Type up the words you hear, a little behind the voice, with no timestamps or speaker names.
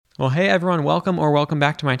Well, hey everyone, welcome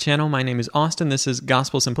back to my channel. My name is Austin. This is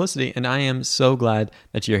Gospel Simplicity, and I am so glad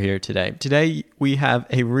that you're here today. Today, we have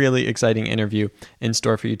a really exciting interview in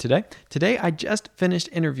store for you today. Today, I just finished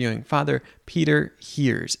interviewing Father Peter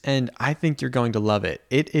Heers, and I think you're going to love it.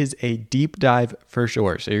 It is a deep dive for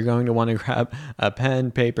sure. So you're going to want to grab a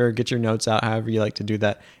pen, paper, get your notes out, however you like to do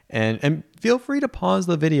that, and feel free to pause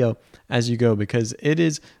the video as you go, because it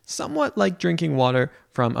is somewhat like drinking water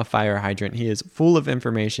from a fire hydrant. He is full of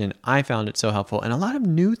information. I found it so helpful, and a lot of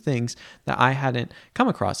new things that I hadn't come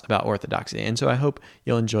across about Orthodoxy. And so I hope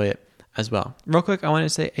you'll enjoy it as well. Real quick, I want to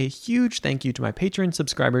say a huge thank you to my Patreon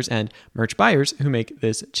subscribers and merch buyers who make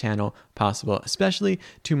this channel possible, especially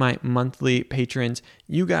to my monthly patrons.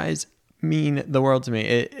 You guys mean the world to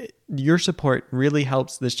me. Your support really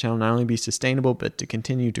helps this channel not only be sustainable, but to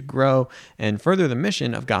continue to grow and further the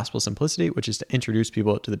mission of Gospel Simplicity, which is to introduce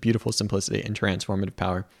people to the beautiful simplicity and transformative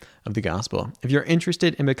power of the gospel. If you're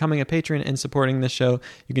interested in becoming a patron and supporting this show,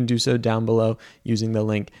 you can do so down below using the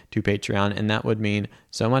link to Patreon, and that would mean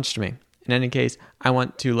so much to me. In any case, I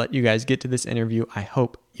want to let you guys get to this interview. I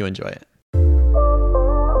hope you enjoy it.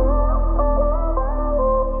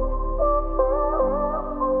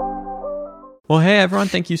 Well, hey everyone,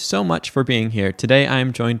 thank you so much for being here. Today I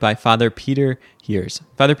am joined by Father Peter Heers.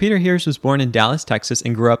 Father Peter Heers was born in Dallas, Texas,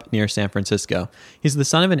 and grew up near San Francisco. He's the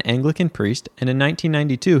son of an Anglican priest, and in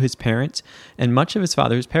 1992 his parents and much of his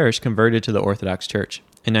father's parish converted to the Orthodox Church.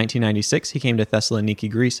 In 1996, he came to Thessaloniki,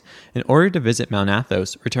 Greece, in order to visit Mount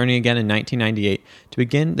Athos, returning again in 1998 to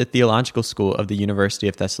begin the theological school of the University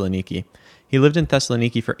of Thessaloniki. He lived in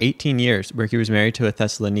Thessaloniki for 18 years, where he was married to a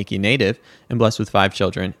Thessaloniki native and blessed with 5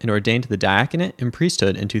 children, and ordained to the diaconate and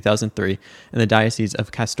priesthood in 2003 in the Diocese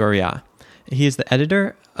of Kastoria. He is the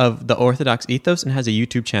editor of the Orthodox Ethos and has a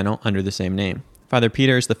YouTube channel under the same name. Father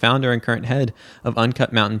Peter is the founder and current head of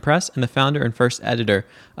Uncut Mountain Press and the founder and first editor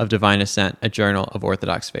of Divine Ascent, a journal of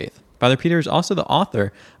Orthodox faith. Father Peter is also the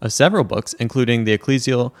author of several books, including the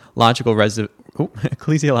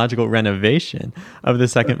Ecclesiological Renovation of the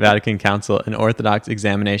Second Vatican Council, an Orthodox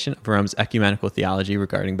examination of Rome's ecumenical theology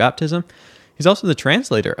regarding baptism. He's also the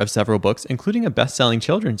translator of several books, including a best-selling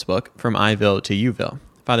children's book, From Iville to Uville.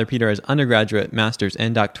 Father Peter has undergraduate, master's,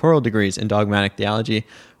 and doctoral degrees in dogmatic theology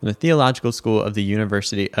from the Theological School of the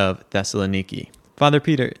University of Thessaloniki. Father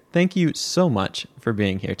Peter, thank you so much for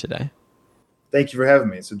being here today. Thank you for having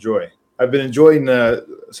me. It's a joy. I've been enjoying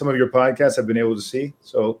some of your podcasts I've been able to see,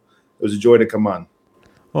 so it was a joy to come on.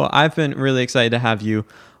 Well, I've been really excited to have you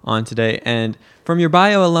on today, and from your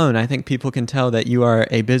bio alone, I think people can tell that you are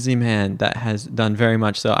a busy man that has done very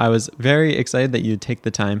much. So I was very excited that you'd take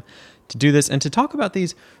the time to do this and to talk about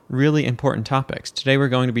these really important topics. Today, we're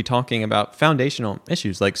going to be talking about foundational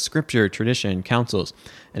issues like scripture, tradition, councils,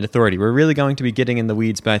 and authority. We're really going to be getting in the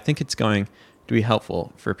weeds, but I think it's going to be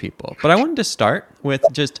helpful for people. But I wanted to start with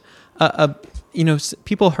just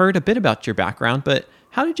people heard a bit about your background, but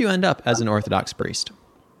how did you end up as an Orthodox priest?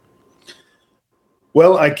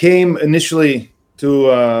 Well, I came initially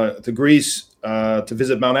to Greece to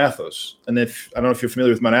visit Mount Athos. And I don't know if you're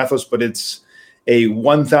familiar with Mount Athos, but it's a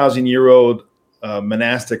 1,000-year-old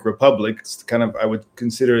monastic republic. It's I would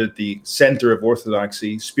consider it the center of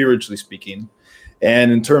Orthodoxy, spiritually speaking.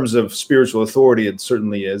 And in terms of spiritual authority, it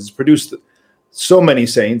certainly is. It's produced so many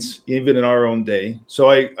saints, even in our own day. So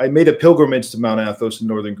I made a pilgrimage to Mount Athos in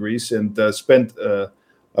northern Greece and spent a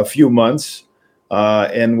few months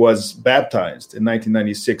and was baptized in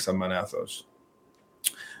 1996 on Mount Athos.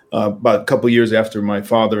 About a couple of years after my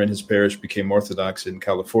father and his parish became Orthodox in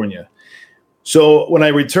California. So when I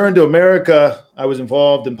returned to America, I was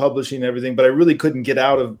involved in publishing and everything, but I really couldn't get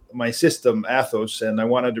out of my system, Athos, and I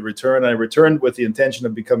wanted to return. I returned with the intention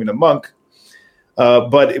of becoming a monk.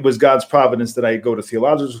 But it was God's providence that I go to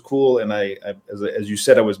theological school, and I as you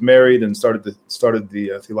said, I was married and started the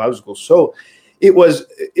theological. So it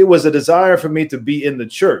was a desire for me to be in the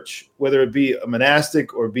church, whether it be a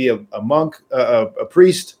monastic or be a monk, a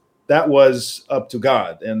priest. That was up to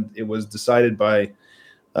God, and it was decided by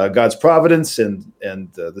God's providence and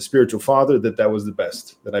the spiritual father that was the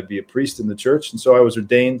best, that I'd be a priest in the church. And so I was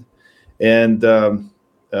ordained and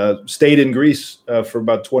stayed in Greece for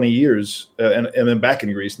about 20 years and then back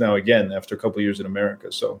in Greece now again after a couple of years in America.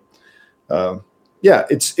 So,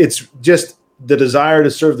 it's just the desire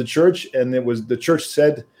to serve the church. And the church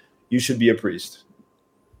said, you should be a priest.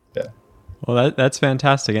 Yeah. Well, that's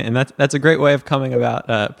fantastic. And that's a great way of coming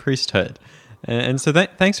about priesthood. And so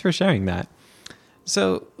thanks for sharing that.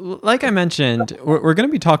 So, like I mentioned, we're going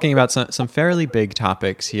to be talking about some fairly big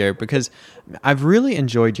topics here because I've really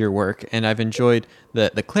enjoyed your work and I've enjoyed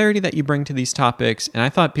the clarity that you bring to these topics. And I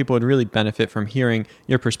thought people would really benefit from hearing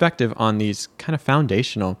your perspective on these kind of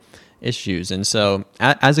foundational issues. And so,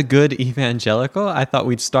 as a good evangelical, I thought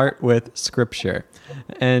we'd start with Scripture.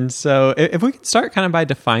 And so, if we could start kind of by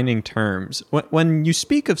defining terms. When you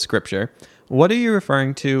speak of Scripture, what are you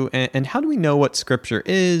referring to, and how do we know what Scripture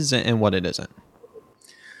is and what it isn't?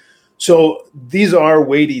 So these are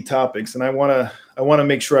weighty topics, and I want to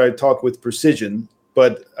make sure I talk with precision,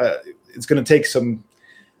 but it's going to take some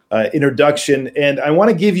introduction, and I want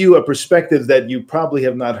to give you a perspective that you probably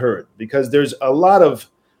have not heard, because there's a lot of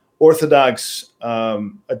Orthodox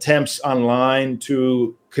attempts online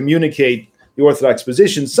to communicate the Orthodox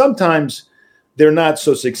position. Sometimes they're not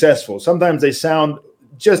so successful. Sometimes they sound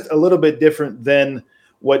just a little bit different than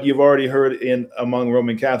what you've already heard among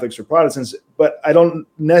Roman Catholics or Protestants, but I don't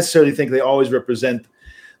necessarily think they always represent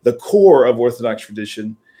the core of Orthodox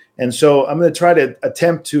tradition. And so I'm going to try to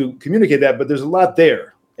attempt to communicate that, but there's a lot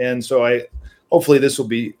there. And so hopefully this will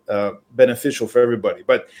be beneficial for everybody.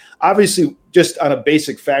 But obviously, just on a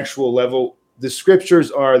basic factual level, the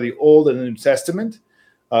Scriptures are the Old and the New Testament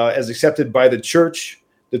as accepted by the Church,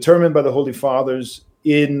 determined by the Holy Fathers,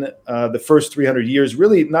 in the first 300 years.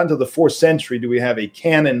 Really, not until the 4th century do we have a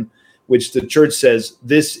canon which the church says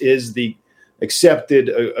this is the accepted,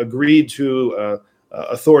 agreed to,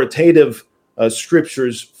 authoritative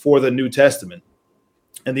scriptures for the New Testament.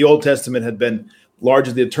 And the Old Testament had been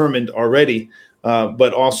largely determined already,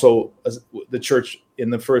 but also the church in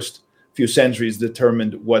the first few centuries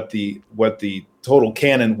determined what the total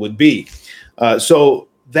canon would be. So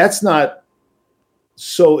that's not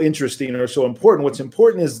so interesting or so important. What's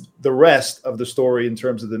important is the rest of the story in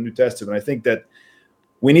terms of the New Testament. I think that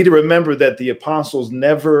we need to remember that the apostles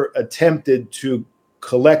never attempted to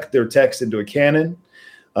collect their text into a canon.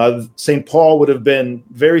 St. Paul would have been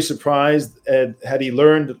very surprised had he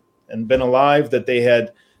learned and been alive that they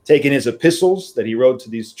had taken his epistles that he wrote to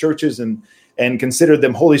these churches and considered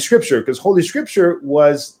them Holy Scripture, because Holy Scripture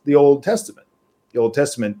was the Old Testament. The Old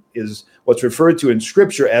Testament is what's referred to in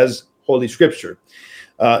Scripture as Holy Scripture.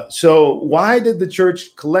 So why did the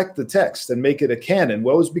church collect the text and make it a canon?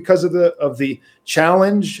 Well, it was because of the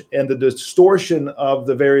challenge and the distortion of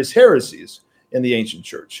the various heresies in the ancient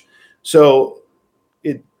church. So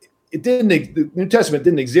the New Testament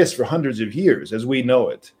didn't exist for hundreds of years as we know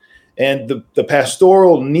it. And the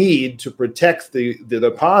pastoral need to protect the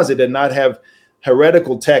deposit and not have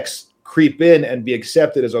heretical texts creep in and be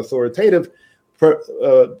accepted as authoritative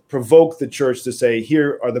provoked the church to say,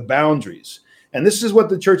 here are the boundaries. And this is what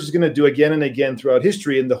the church is going to do again and again throughout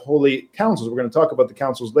history in the holy councils. We're going to talk about the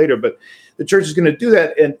councils later, but the church is going to do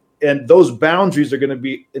that. And those boundaries are going to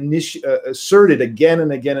be asserted again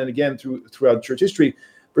and again and again throughout church history,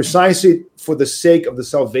 precisely for the sake of the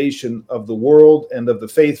salvation of the world and of the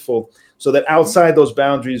faithful, so that outside those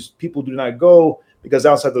boundaries, people do not go, because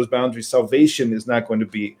outside those boundaries, salvation is not going to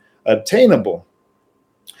be attainable.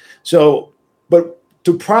 So, but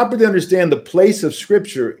to properly understand the place of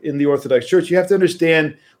Scripture in the Orthodox Church, you have to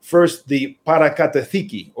understand first the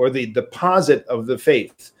parakathethiki, or the deposit of the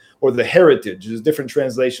faith, or the heritage. There's different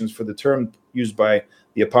translations for the term used by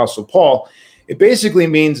the Apostle Paul. It basically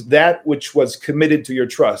means that which was committed to your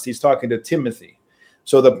trust. He's talking to Timothy.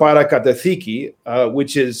 So the parakathethiki,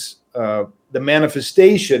 which is the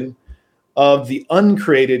manifestation of the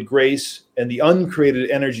uncreated grace and the uncreated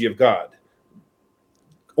energy of God.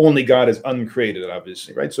 Only God is uncreated,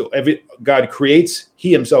 obviously, right? So God creates,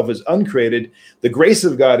 he himself is uncreated. The grace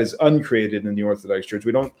of God is uncreated in the Orthodox Church.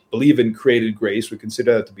 We don't believe in created grace. We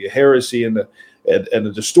consider that to be a heresy and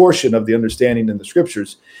a distortion of the understanding in the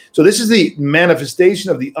Scriptures. So this is the manifestation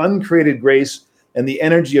of the uncreated grace and the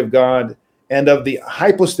energy of God, and of the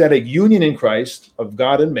hypostatic union in Christ of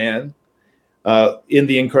God and man in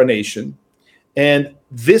the incarnation. And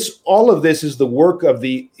all of this is the work of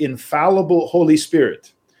the infallible Holy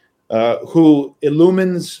Spirit, who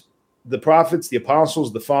illumines the prophets, the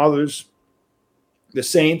apostles, the fathers, the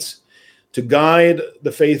saints, to guide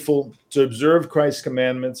the faithful, to observe Christ's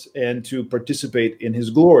commandments, and to participate in his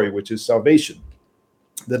glory, which is salvation.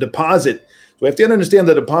 The deposit, so we have to understand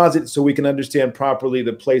the deposit so we can understand properly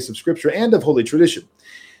the place of Scripture and of Holy Tradition.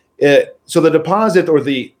 So the deposit, or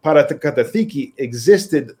the parakathethiki,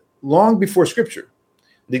 existed long before Scripture.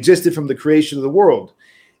 It existed from the creation of the world.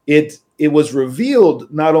 It was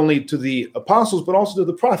revealed not only to the apostles, but also to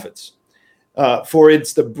the prophets. For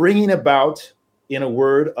it's the bringing about, in a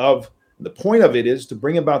word, of the point of it is to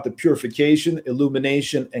bring about the purification,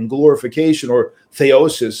 illumination, and glorification, or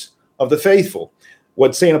theosis, of the faithful.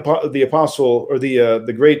 what the apostle or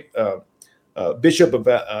the great bishop of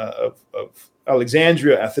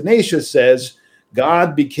Alexandria, Athanasius, says,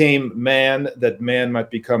 God became man that man might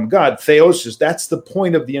become God. Theosis, that's the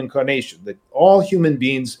point of the incarnation, that all human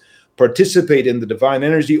beings participate in the divine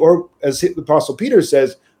energy, or as the apostle Peter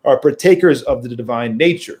says, are partakers of the divine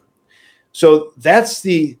nature. So that's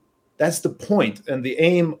the point and the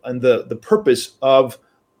aim and the purpose of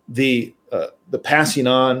the passing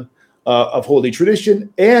on of Holy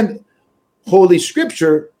Tradition, and Holy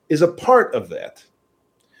Scripture is a part of that.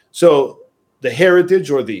 So the heritage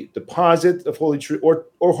or the deposit of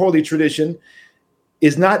Holy Tradition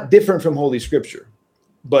is not different from Holy Scripture,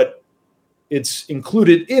 but it's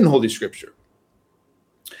included in Holy Scripture.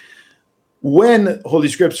 When Holy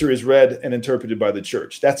Scripture is read and interpreted by the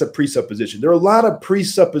church, that's a presupposition. There are a lot of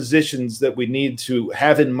presuppositions that we need to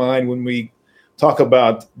have in mind when we talk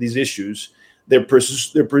about these issues. They're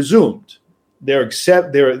presumed. They're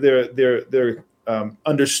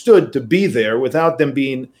understood to be there without them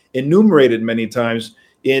being enumerated many times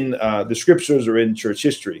in the scriptures or in church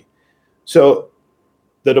history. So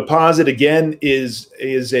the deposit, again, is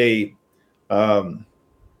a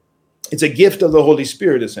it's a gift of the Holy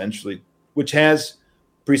Spirit, essentially, which has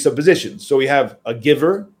presuppositions. So we have a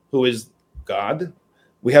giver, who is God.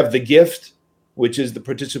 We have the gift, which is the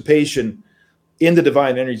participation in the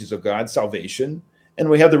divine energies of God, salvation. And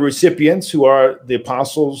we have the recipients, who are the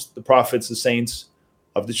apostles, the prophets, the saints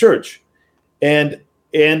of the church. And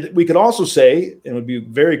we could also say, and it would be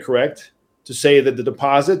very correct to say, that the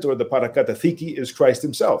deposit or the parakatathiki is Christ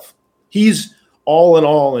himself. He's all in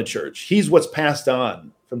all in the church. He's what's passed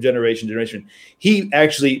on from generation to generation. He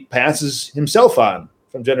actually passes himself on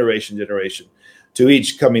from generation to generation to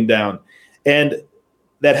each coming down. And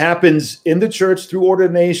that happens in the church through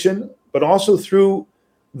ordination, but also through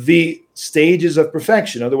the stages of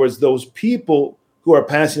perfection. In other words, those people who are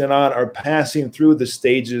passing it on are passing through the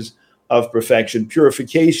stages of perfection: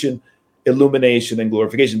 purification, illumination, and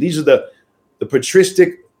glorification. These are the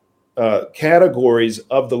patristic categories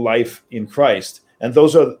of the life in Christ, and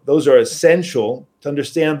those are essential to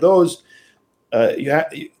understand. Those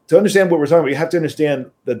to understand what we're talking about, you have to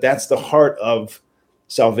understand that that's the heart of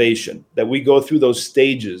salvation. That we go through those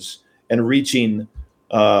stages and reaching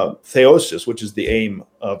theosis, which is the aim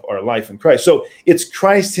of our life in Christ. So it's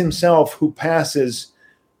Christ himself who passes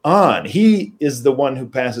on. He is the one who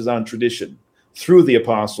passes on tradition through the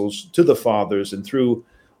apostles to the fathers, and through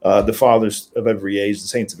the fathers of every age, the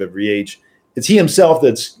saints of every age. It's he himself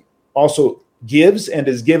that's also gives and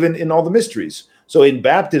is given in all the mysteries. So in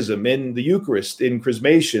baptism, in the Eucharist, in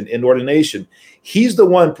chrismation, in ordination, he's the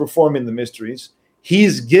one performing the mysteries.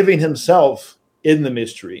 He's giving himself in the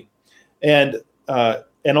mystery. And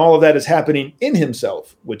all of that is happening in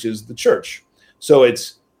himself, which is the church. So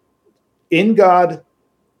it's in God,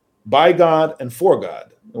 by God, and for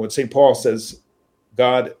God. And what St. Paul says,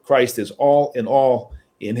 God, Christ, is all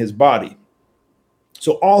in his body.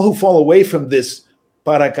 So all who fall away from this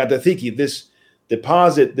parakatathiki, this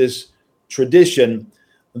deposit, this tradition,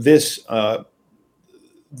 this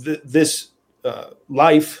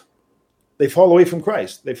life, they fall away from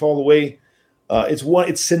Christ. They fall away.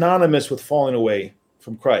 It's synonymous with falling away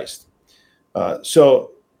from Christ.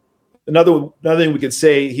 So another thing we could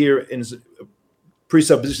say here in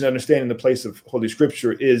presupposition, understanding the place of Holy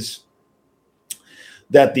Scripture, is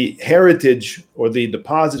that the heritage or the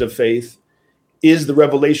deposit of faith is the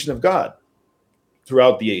revelation of God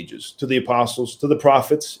throughout the ages, to the apostles, to the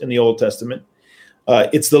prophets in the Old Testament.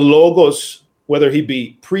 It's the Logos, whether he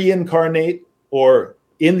be pre-incarnate or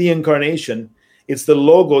in the incarnation. It's the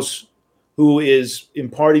Logos who is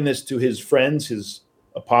imparting this to his friends, his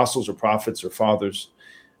apostles or prophets or fathers.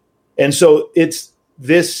 And so it's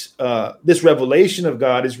this revelation of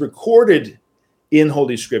God is recorded in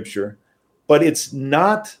Holy Scripture, but it's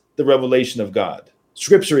not the revelation of God.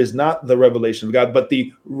 Scripture is not the revelation of God, but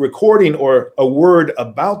the recording or a word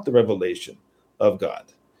about the revelation of God.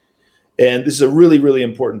 And this is a really, really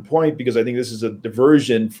important point, because I think this is a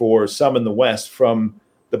diversion for some in the West from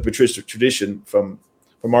the patristic tradition, from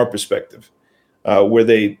our perspective, where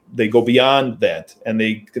they go beyond that and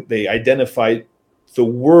they identify the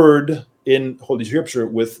word in Holy Scripture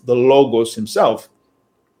with the Logos himself.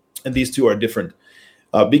 And these two are different.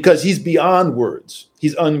 Because he's beyond words.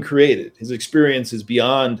 He's uncreated. His experience is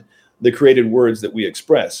beyond the created words that we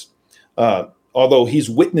express. Although he's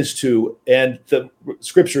witness to, and the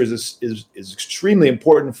Scripture is extremely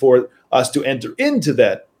important for us to enter into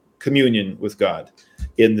that communion with God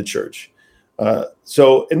in the church.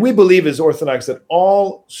 And we believe as Orthodox that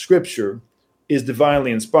all Scripture is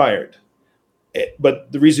divinely inspired.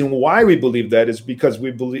 But the reason why we believe that is because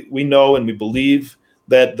we know and we believe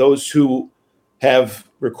that those who have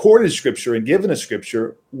recorded Scripture and given us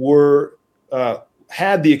Scripture were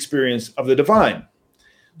had the experience of the divine.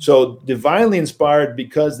 So divinely inspired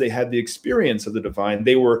because they had the experience of the divine,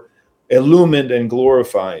 they were illumined and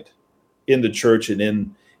glorified in the church and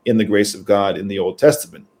in the grace of God in the Old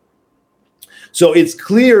Testament. So it's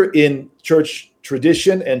clear in church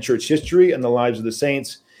tradition and church history and the lives of the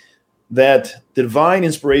saints that divine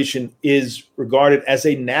inspiration is regarded as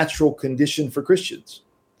a natural condition for Christians.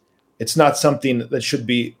 It's not something that should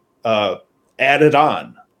be added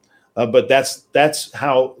on, but that's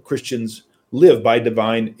how Christians live, by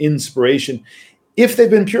divine inspiration, if they've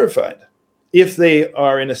been purified, if they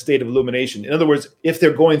are in a state of illumination. In other words, if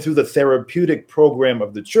they're going through the therapeutic program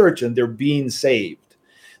of the church and they're being saved,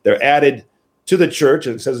 they're added to the church,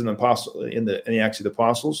 as it says in the Acts of the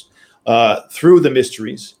Apostles, through the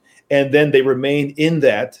mysteries, and then they remain in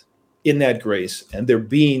that grace, and they're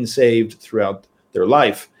being saved throughout their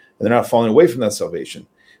life, and they're not falling away from that salvation.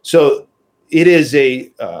 So it is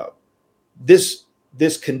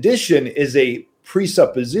this condition is a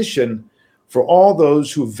presupposition for all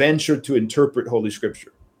those who venture to interpret Holy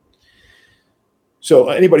Scripture. So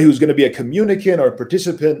anybody who's going to be a communicant or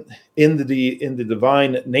participant in the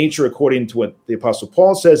divine nature, according to what the Apostle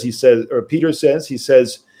Paul says, Peter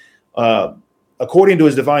says, according to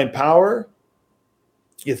his divine power,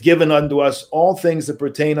 he hath given unto us all things that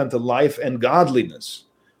pertain unto life and godliness,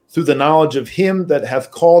 through the knowledge of him that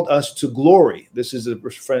hath called us to glory. This is a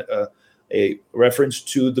reference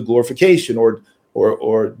to the glorification or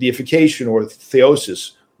deification or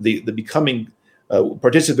theosis, the becoming,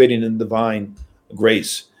 participating in divine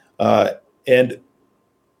grace, and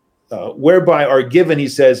whereby are given, he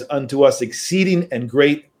says, unto us exceeding and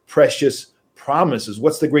great precious promises.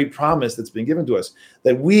 What's the great promise that's been given to us?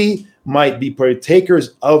 That we might be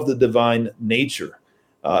partakers of the divine nature.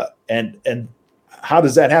 And how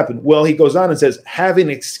does that happen? Well, he goes on and says, having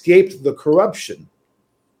escaped the corruption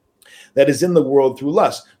that is in the world through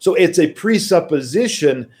lust. So it's a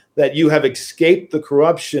presupposition that you have escaped the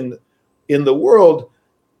corruption in the world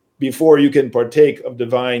before you can partake of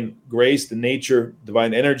divine grace, the nature,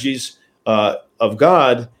 divine energies of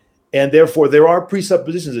God. And therefore, there are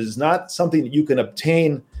presuppositions. It's not something that you can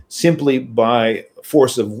obtain simply by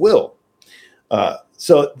force of will.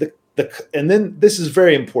 And then this is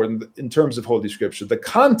very important in terms of Holy Scripture, the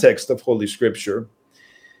context of Holy Scripture.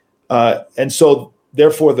 And so,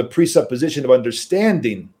 therefore, the presupposition of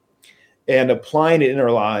understanding and applying it in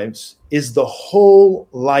our lives is the whole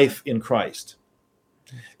life in Christ.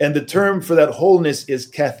 And the term for that wholeness is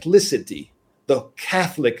Catholicity, the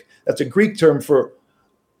Catholic. That's a Greek term for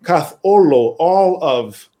katholo, all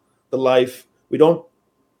of the life. We don't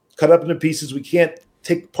cut up into pieces. We can't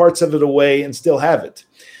take parts of it away and still have it.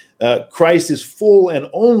 Christ is full and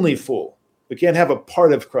only full. We can't have a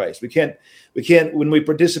part of Christ. We can't, when we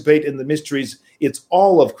participate in the mysteries, it's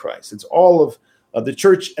all of Christ. It's all of the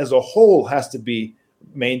church as a whole has to be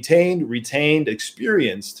maintained, retained,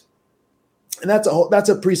 experienced. And that's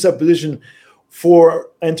a presupposition for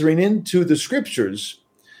entering into the Scriptures.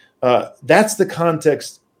 That's the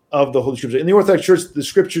context of the Holy Scripture. In the Orthodox Church, the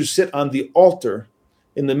Scriptures sit on the altar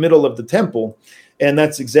in the middle of the temple, and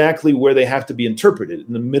that's exactly where they have to be interpreted,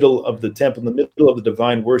 in the middle of the temple, in the middle of the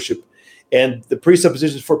divine worship. And the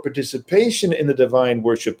presuppositions for participation in the divine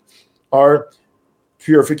worship are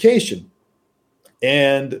purification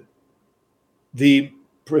and the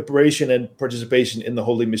preparation and participation in the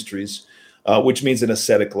holy mysteries, which means an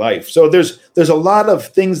ascetic life. So there's a lot of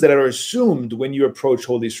things that are assumed when you approach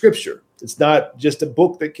Holy Scripture. It's not just a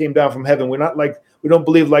book that came down from heaven. We don't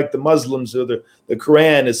believe like the Muslims or the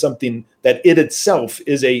Quran is something that it itself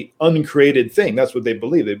is a uncreated thing. That's what they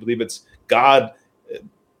believe. They believe it's God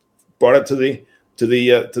brought it to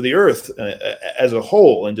the earth as a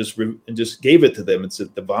whole and just gave it to them. It's a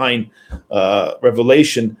divine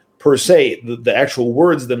revelation per se, the actual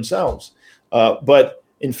words themselves. But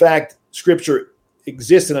in fact, Scripture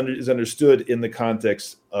exists and is understood in the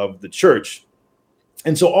context of the church.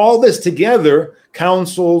 And so all this together,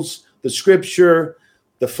 councils, the Scripture,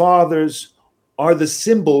 the fathers, are the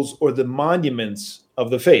symbols or the monuments of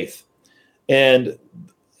the faith. And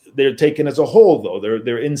they're taken as a whole, though.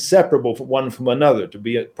 They're inseparable one from another to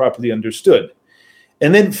be properly understood.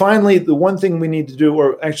 And then finally, the one thing we need to do,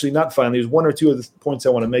 or actually not finally, there's one or two of the points I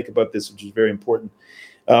want to make about this, which is very important.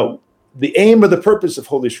 The aim or the purpose of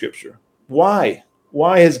Holy Scripture. Why?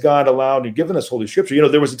 Why has God allowed and given us Holy Scripture? You know,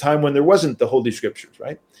 there was a time when there wasn't the Holy Scriptures,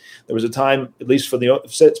 right? There was a time, at least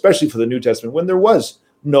especially for the New Testament, when there was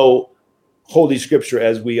no Holy Scripture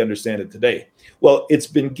as we understand it today. Well, it's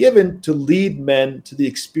been given to lead men to the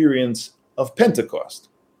experience of Pentecost.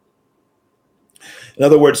 In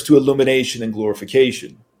other words, to illumination and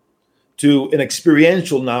glorification, to an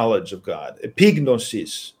experiential knowledge of God.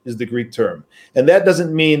 Epignosis is the Greek term. And that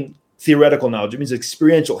doesn't mean theoretical knowledge. It means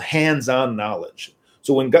experiential, hands-on knowledge.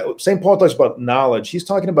 So when St. Paul talks about knowledge, he's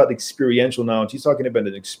talking about experiential knowledge. He's talking about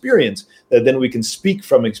an experience that then we can speak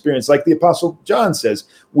from experience. Like the Apostle John says,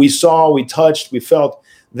 we saw, we touched, we felt.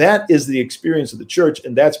 That is the experience of the church,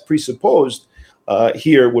 and that's presupposed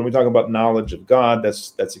here when we talk about knowledge of God.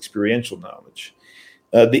 That's experiential knowledge.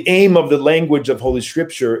 The aim of the language of Holy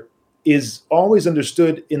Scripture is always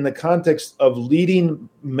understood in the context of leading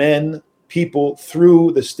men, people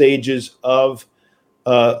through the stages of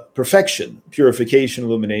perfection, purification,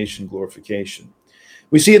 illumination, glorification.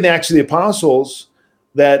 We see in the Acts of the Apostles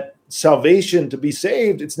that salvation, to be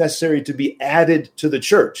saved, it's necessary to be added to the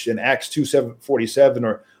church. In Acts 2:47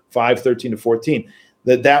 or 5:13 to 14,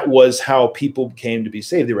 that was how people came to be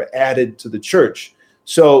saved. They were added to the church.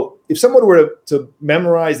 So if someone were to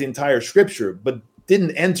memorize the entire Scripture but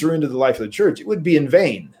didn't enter into the life of the church, it would be in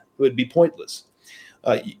vain. It would be pointless.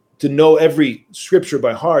 To know every Scripture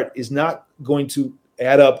by heart is not going to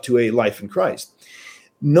add up to a life in Christ.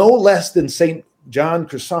 No less than St. John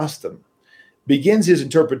Chrysostom begins his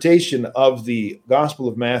interpretation of the Gospel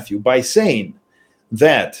of Matthew by saying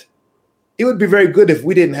that it would be very good if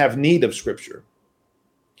we didn't have need of Scripture.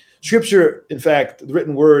 Scripture, in fact, the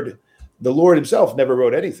written word, the Lord himself never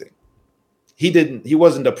wrote anything. He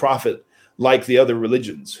wasn't a prophet like the other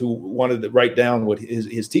religions who wanted to write down what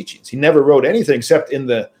his teachings. He never wrote anything except in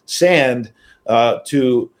the sand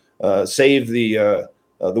to save the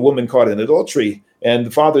woman caught in adultery. And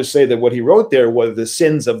the fathers say that what he wrote there were the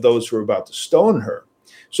sins of those who were about to stone her.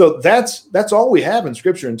 So that's all we have in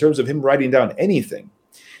Scripture in terms of him writing down anything.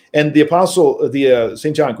 And the apostle,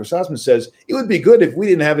 St. John Chrysostom says, it would be good if we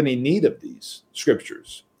didn't have any need of these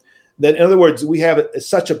Scriptures. That, in other words, we have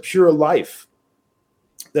such a pure life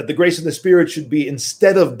that the grace of the Spirit should be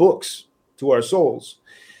instead of books to our souls.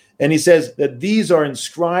 And he says that these are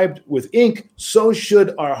inscribed with ink, so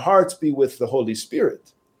should our hearts be with the Holy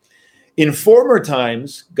Spirit. In former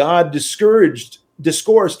times, God discoursed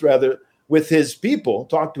with his people,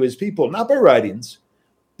 talked to his people, not by writings,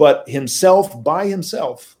 but himself, by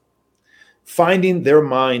himself, finding their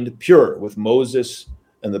mind pure with Moses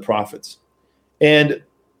and the prophets. And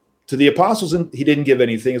to the apostles, he didn't give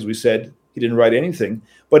anything, as we said. He didn't write anything.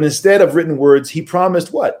 But instead of written words, he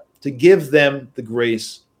promised what? To give them the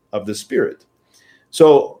grace of the Spirit.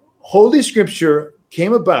 So Holy Scripture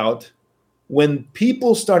came about when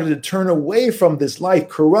people started to turn away from this life,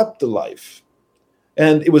 corrupt the life.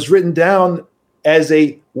 And it was written down as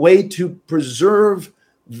a way to preserve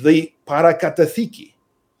the parakatathiki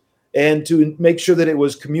and to make sure that it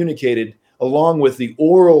was communicated along with the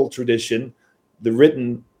oral tradition, the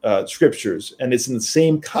written Scriptures. And it's in the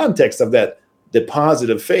same context of that deposit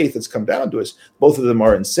of faith that's come down to us. Both of them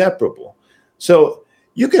are inseparable. So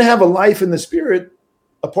you can have a life in the Spirit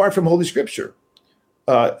apart from Holy Scripture.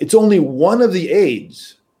 It's only one of the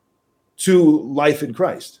aids to life in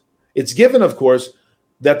Christ. It's given, of course,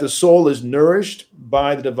 that the soul is nourished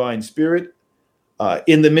by the divine Spirit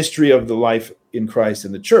in the mystery of the life in Christ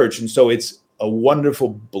in the church. And so it's a wonderful,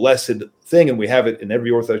 blessed thing. And we have it in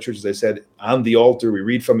every Orthodox church, as I said, on the altar. We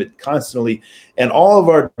read from it constantly. And all of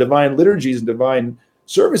our divine liturgies and divine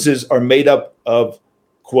services are made up of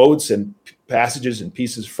quotes and passages and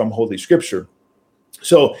pieces from Holy Scripture.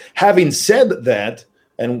 So having said that,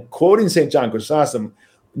 and quoting St. John Chrysostom,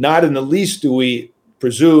 not in the least do we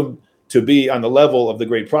presume to be on the level of the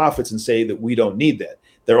great prophets and say that we don't need that.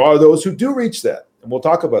 There are those who do reach that, and we'll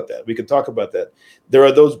talk about that. We can talk about that. There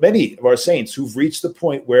are those, many of our saints, who've reached the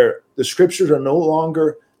point where the Scriptures are no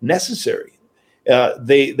longer necessary.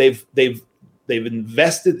 They've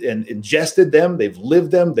invested and ingested them. They've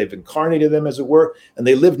lived them. They've incarnated them, as it were, and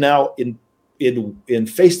they live now in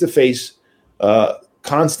face-to-face,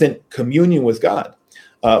 constant communion with God.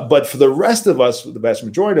 But for the rest of us, the vast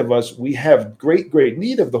majority of us, we have great, great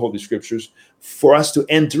need of the Holy Scriptures for us to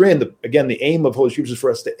enter in. Again, the aim of Holy Scriptures is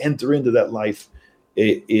for us to enter into that life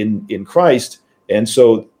in Christ. And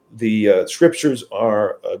so the Scriptures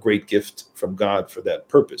are a great gift from God for that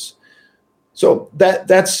purpose. So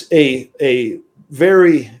that's a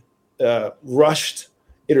very rushed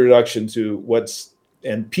introduction to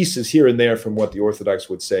and pieces here and there from what the Orthodox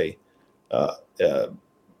would say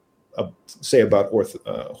about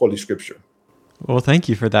Holy Scripture. Well, thank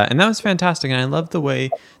you for that. And that was fantastic. And I love the way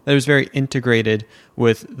that it was very integrated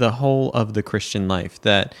with the whole of the Christian life,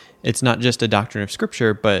 that it's not just a doctrine of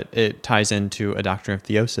Scripture, but it ties into a doctrine of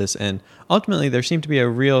theosis. And ultimately, there seemed to be a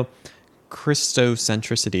real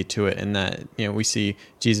Christocentricity to it, in that, we see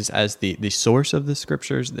Jesus as the source of the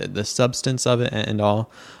scriptures, the substance of it, and all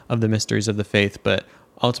of the mysteries of the faith. But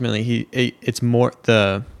ultimately, he is more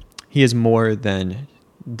than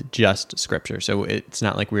just scripture. So it's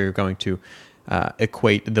not like we're going to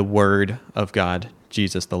equate the word of God,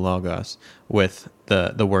 Jesus the Logos, with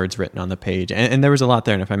the words written on the page. And there was a lot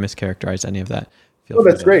there, and if I mischaracterized any of that, oh,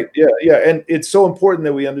 that's great. Yeah. And it's so important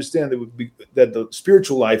that we understand that the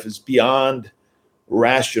spiritual life is beyond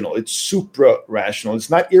rational. It's supra-rational. It's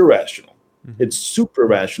not irrational. Mm-hmm. It's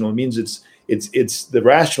supra-rational. It means it's the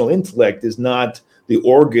rational intellect is not the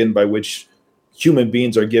organ by which human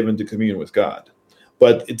beings are given to commune with God,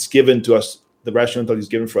 but it's given to us. The rational intellect is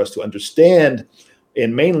given for us to understand,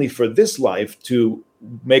 and mainly for this life, to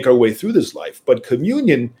make our way through this life. But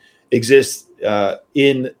communion exists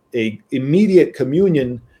in a immediate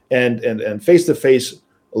communion and face-to-face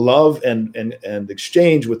love and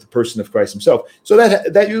exchange with the person of Christ himself. So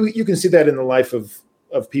that you can see that in the life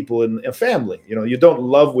of people in a family. You don't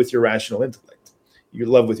love with your rational intellect. You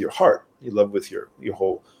love with your heart. You love with your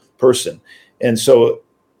whole person. And so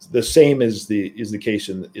the same is the case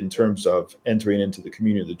in terms of entering into the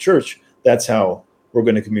communion of the church. That's how we're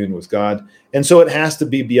going to commune with God. And so it has to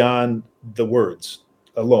be beyond the words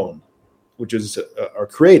alone, which are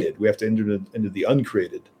created. We have to enter into the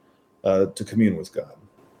uncreated to commune with God.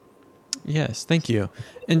 Yes, thank you.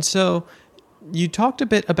 And so you talked a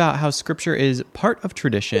bit about how Scripture is part of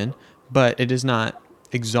tradition, but it is not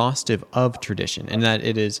exhaustive of tradition, and that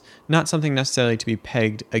it is not something necessarily to be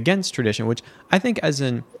pegged against tradition, which I think as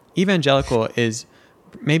an evangelical is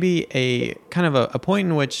maybe a kind of a point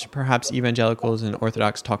in which perhaps evangelicals and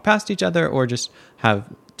Orthodox talk past each other or just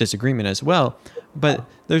have disagreement as well. But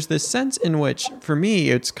there's this sense in which, for me,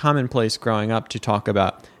 it's commonplace growing up to talk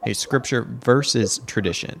about a Scripture versus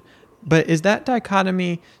tradition. But is that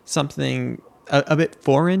dichotomy something a bit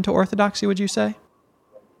foreign to Orthodoxy, would you say?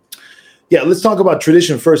 Yeah, let's talk about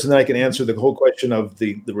tradition first, and then I can answer the whole question of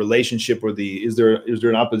the relationship, or is there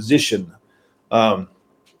an opposition? I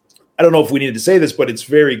don't know if we need to say this, but it's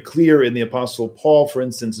very clear in the Apostle Paul, for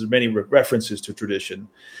instance, there's many references to tradition.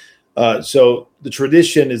 So the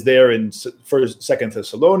tradition is there in Second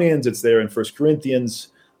Thessalonians, it's there in 1 Corinthians.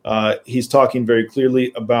 He's talking very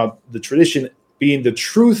clearly about the tradition being the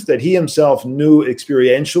truth that he himself knew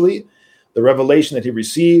experientially, the revelation that he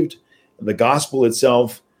received, the gospel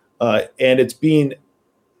itself, and it's being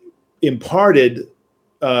imparted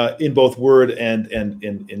in both word and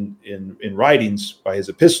in writings by his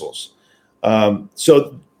epistles.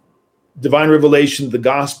 So divine revelation, the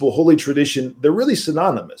gospel, holy tradition, they're really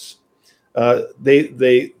synonymous.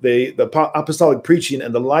 The apostolic preaching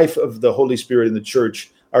and the life of the Holy Spirit in the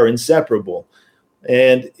church are inseparable.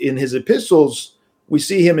 And in his epistles, we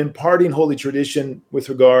see him imparting holy tradition with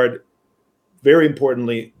regard, very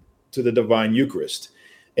importantly, to the divine Eucharist.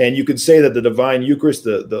 And you could say that the divine Eucharist,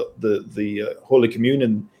 the Holy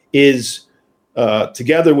Communion, is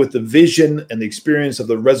together with the vision and the experience of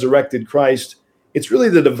the resurrected Christ, it's really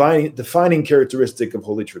the defining characteristic of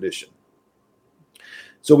holy tradition.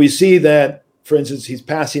 So we see that, for instance, he's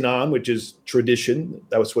passing on, which is tradition.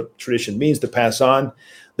 That was what tradition means, to pass on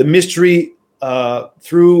the mystery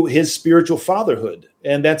through his spiritual fatherhood.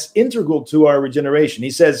 And that's integral to our regeneration.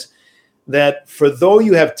 He says that for though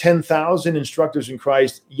you have 10,000 instructors in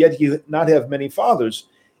Christ, yet you not have many fathers,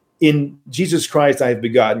 in Jesus Christ I have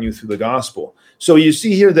begotten you through the gospel. So you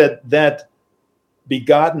see here that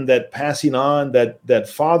begotten, that passing on, that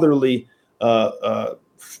fatherly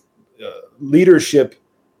leadership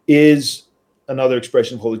is another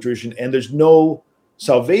expression of holy tradition. And there's no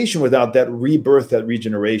salvation without that rebirth, that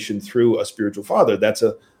regeneration through a spiritual father. That's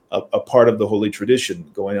a part of the holy tradition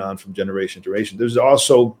going on from generation to generation. There's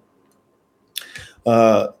also,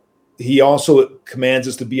 he also commands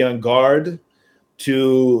us to be on guard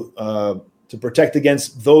to protect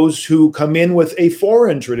against those who come in with a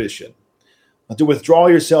foreign tradition. To withdraw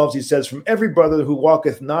yourselves, he says, from every brother who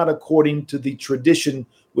walketh not according to the tradition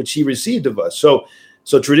which he received of us.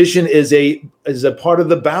 So tradition is a part of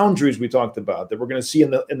the boundaries we talked about that we're going to see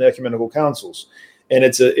in the ecumenical councils, and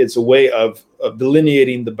it's a way of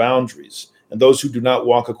delineating the boundaries. And those who do not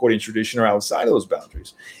walk according to tradition are outside of those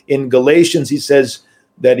boundaries. In Galatians, he says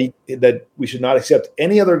that we should not accept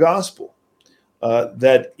any other gospel.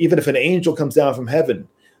 That even if an angel comes down from heaven,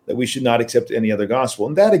 that we should not accept any other gospel.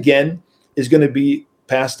 And that again is going to be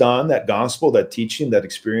passed on, that gospel, that teaching, that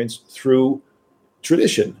experience, through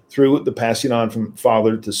tradition, through the passing on from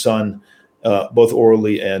father to son, both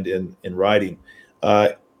orally and in writing.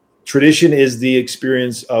 Tradition is the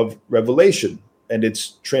experience of revelation and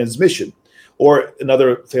its transmission. Or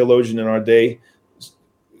another theologian in our day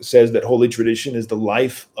says that Holy Tradition is the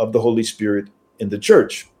life of the Holy Spirit in the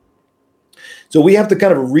church. So we have to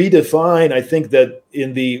kind of redefine, I think, that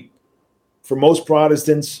for most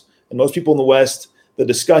Protestants and most people in the West, the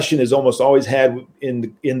discussion is almost always had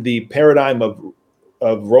in the paradigm of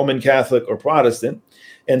Roman Catholic or Protestant.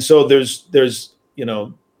 And so there's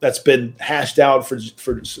that's been hashed out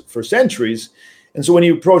for centuries. And so when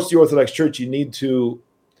you approach the Orthodox Church, you have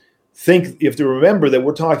to remember that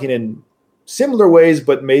we're talking in similar ways,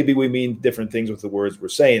 but maybe we mean different things with the words we're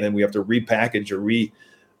saying, and we have to repackage or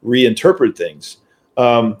reinterpret things.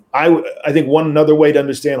 I think another way to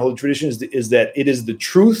understand Holy Tradition is that it is the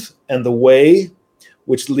truth and the way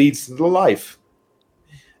which leads to the life,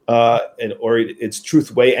 or it's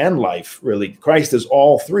truth, way, and life. Really, Christ is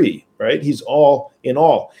all three, right? He's all in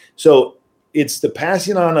all. So it's the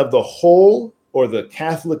passing on of the whole, or the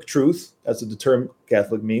Catholic truth. That's what the term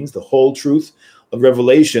Catholic means, the whole truth of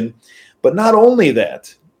revelation. But not only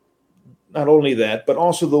that, but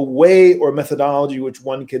also the way or methodology which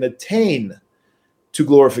one can attain to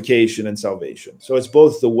glorification and salvation. So it's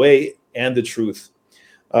both the way and the truth.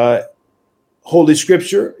 Holy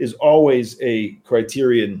Scripture is always a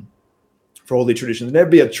criterion for Holy Tradition. There'd never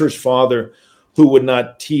be a church father who would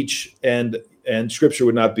not teach, and Scripture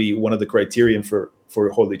would not be one of the criterion for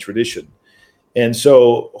Holy Tradition. And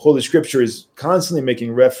so Holy Scripture is constantly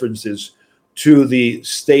making references to the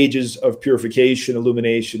stages of purification,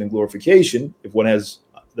 illumination, and glorification, if one has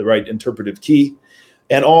the right interpretive key.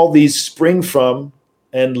 And all these spring from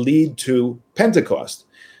and lead to Pentecost.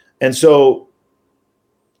 And so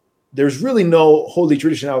there's really no Holy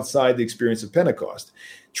Tradition outside the experience of Pentecost.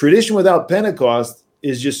 Tradition without Pentecost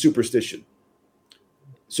is just superstition.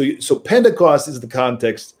 So Pentecost is the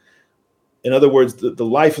context. In other words, the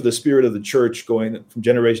life of the Spirit of the church going from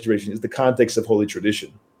generation to generation is the context of Holy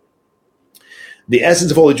Tradition. The essence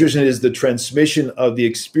of Holy Tradition is the transmission of the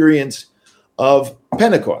experience of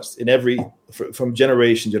Pentecost from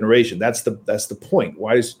generation to generation. That's the point.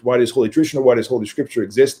 Why does Holy Tradition, or why does Holy Scripture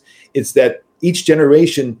exist? It's that each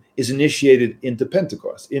generation is initiated into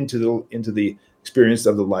Pentecost, into the experience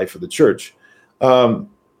of the life of the church.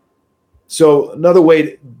 So another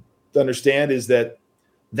way to understand is that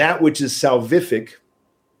which is salvific,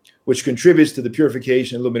 which contributes to the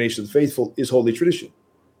purification and illumination of the faithful, is Holy Tradition.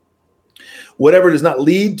 Whatever does not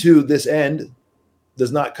lead to this end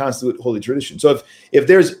does not constitute Holy Tradition. So if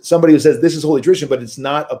there's somebody who says this is Holy Tradition, but it's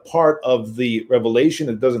not a part of the revelation,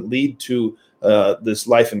 it doesn't lead to this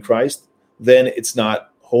life in Christ, then it's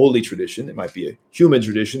not Holy Tradition. It might be a human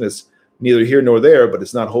tradition that's neither here nor there, but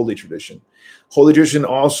it's not Holy Tradition. Holy Tradition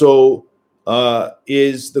also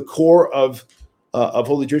is the core of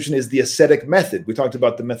Holy Tradition is the ascetic method. We talked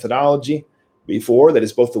about the methodology before, that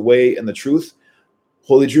is both the way and the truth.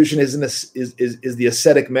 Holy Tradition is the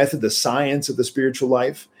ascetic method, the science of the spiritual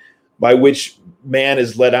life, by which man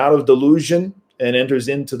is led out of delusion and enters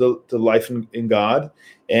into the life in God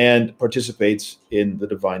and participates in the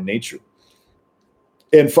divine nature.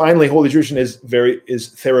 And finally, Holy Tradition is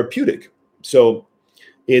therapeutic. So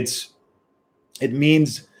it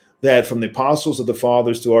means that from the apostles of the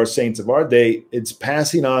fathers to our saints of our day, it's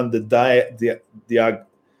passing on the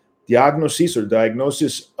diagnosis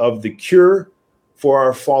of the cure for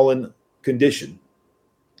our fallen condition.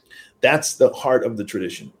 That's the heart of the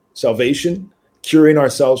tradition. Salvation, curing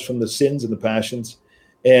ourselves from the sins and the passions.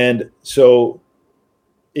 And so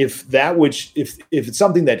if it's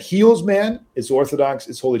something that heals man, it's orthodox,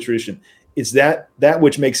 it's Holy Tradition. It's that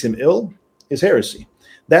which makes him ill is heresy.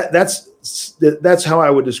 That's how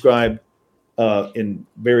I would describe in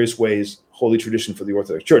various ways Holy Tradition for the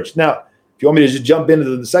Orthodox Church. Now, if you want me to just jump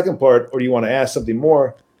into the second part, or do you want to ask something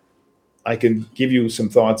more, I can give you some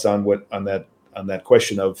thoughts on that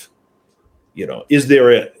question of, is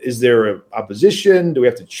there a opposition? Do we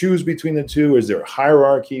have to choose between the two? Is there a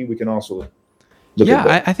hierarchy? We can also look at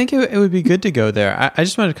that. I think it would be good to go there. I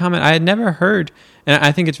just wanted to comment. I had never heard, and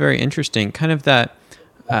I think it's very interesting, kind of that.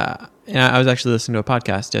 I was actually listening to a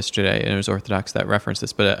podcast yesterday, and it was Orthodox that referenced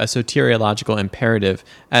this, but a soteriological imperative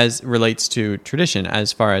as relates to tradition,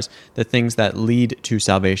 as far as the things that lead to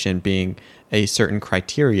salvation being a certain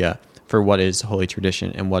criteria for what is Holy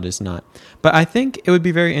Tradition and what is not. But I think it would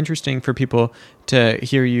be very interesting for people to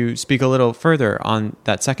hear you speak a little further on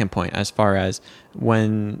that second point, as far as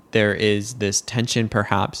when there is this tension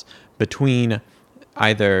perhaps between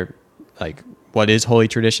either like what is Holy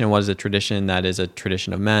Tradition and what is a tradition that is a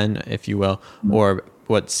tradition of men, if you will, or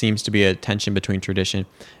what seems to be a tension between tradition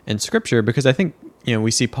and Scripture. Because I think,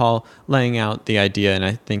 we see Paul laying out the idea, and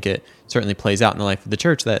I think it certainly plays out in the life of the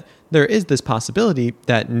church, that there is this possibility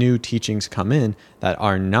that new teachings come in that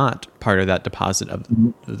are not part of that deposit of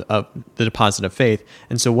the deposit of faith.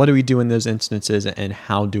 And so what do we do in those instances, and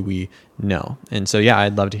how do we know? And so, yeah,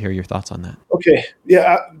 I'd love to hear your thoughts on that. Okay.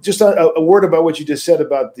 Yeah. Just a word about what you just said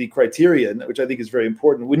about the criteria, which I think is very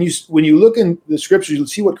important. When you look in the scriptures, you'll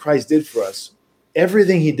see what Christ did for us.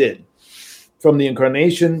 Everything he did, from the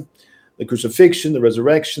incarnation, the crucifixion, the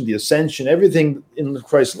resurrection, the ascension, everything in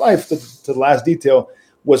Christ's life to the last detail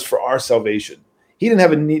was for our salvation. He didn't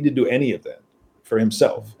have a need to do any of that for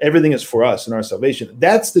himself. Everything is for us and our salvation.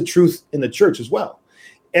 That's the truth in the church as well.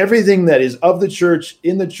 Everything that is of the church,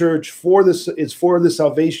 in the church, is for the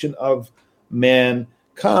salvation of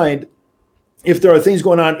mankind. If there are things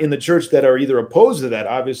going on in the church that are either opposed to that,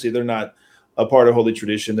 obviously they're not a part of Holy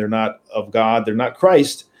Tradition, they're not of God, they're not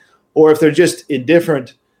Christ, or if they're just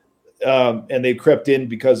indifferent and they crept in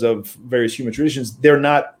because of various human traditions, they're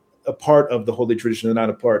not a part of the Holy Tradition, they're not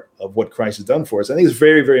a part of what Christ has done for us. I think it's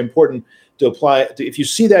very, very important to apply. If you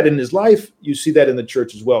see that in his life, you see that in the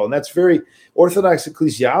church as well. And that's very Orthodox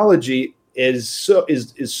ecclesiology is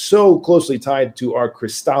so closely tied to our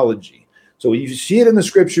Christology. So when you see it in the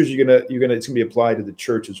scriptures, it's gonna be applied to the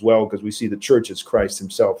church as well, because we see the church as Christ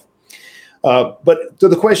himself. But to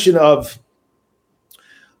the question of,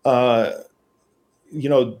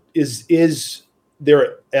 is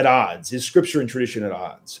there at odds? Is scripture and tradition at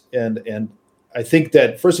odds? And I think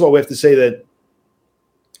that, first of all, we have to say that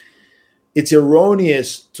it's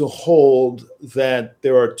erroneous to hold that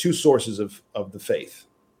there are two sources of the faith,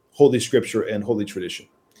 Holy Scripture and Holy Tradition.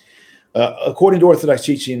 According to Orthodox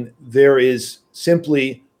teaching, there is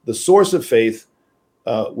simply the source of faith,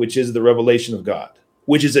 which is the revelation of God,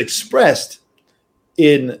 which is expressed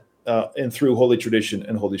in through Holy Tradition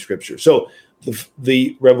and Holy Scripture. So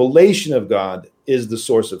the revelation of God is the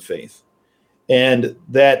source of faith. And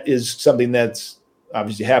that is something that's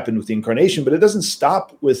obviously happened with the incarnation, but it doesn't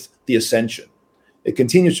stop with the ascension. It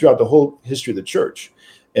continues throughout the whole history of the church.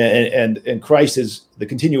 And Christ is the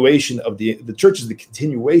continuation of the church is the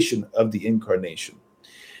continuation of the incarnation.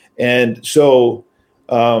 And so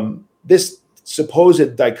this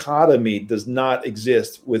supposed dichotomy does not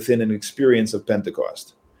exist within an experience of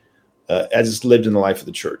Pentecost as it's lived in the life of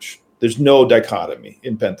the church. There's no dichotomy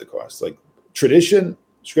in Pentecost. Like tradition,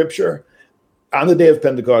 scripture, on the day of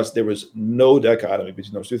Pentecost, there was no dichotomy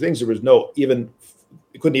between those two things. There was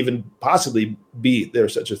it couldn't even possibly be there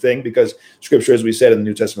such a thing, because scripture, as we said in the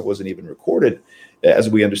New Testament, wasn't even recorded as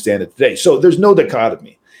we understand it today. So there's no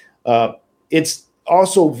dichotomy. It's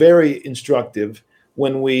also very instructive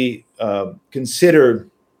when we consider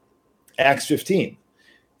Acts 15.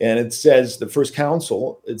 And it says, the first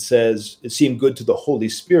council, it says, it seemed good to the Holy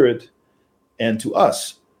Spirit and to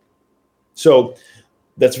us. So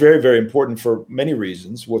that's very, very important for many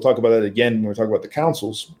reasons. We'll talk about that again when we talk about the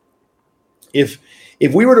councils. If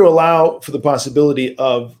we were to allow for the possibility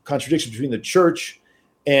of contradiction between the church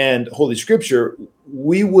and Holy Scripture,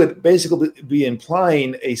 we would basically be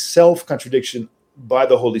implying a self-contradiction by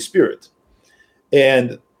the Holy Spirit.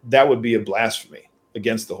 And that would be a blasphemy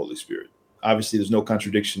against the Holy Spirit. Obviously, there's no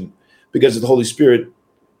contradiction because the Holy Spirit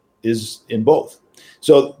is in both.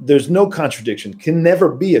 So there's no contradiction, can never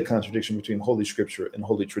be a contradiction between Holy Scripture and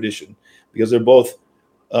Holy Tradition, because they're both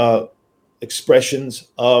expressions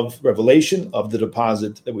of revelation of the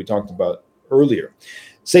deposit that we talked about earlier.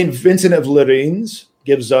 St. Vincent of Lerins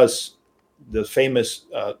gives us the famous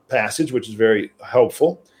passage, which is very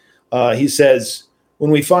helpful. He says, when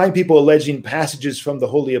we find people alleging passages from the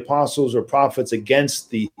holy apostles or prophets against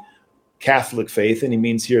the Catholic faith, and he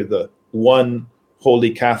means here the one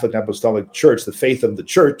holy Catholic Apostolic Church, the faith of the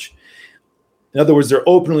church. In other words, they're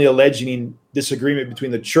openly alleging disagreement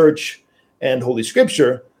between the church and Holy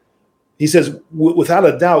Scripture. He says, without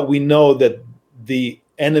a doubt, we know that the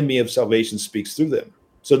enemy of salvation speaks through them.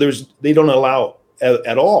 So they don't allow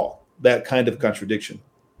at all that kind of contradiction.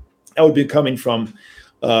 That would be coming from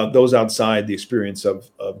those outside the experience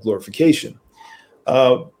of glorification.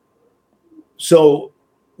 So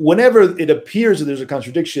whenever it appears that there's a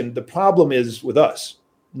contradiction, the problem is with us,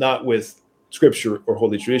 not with Scripture or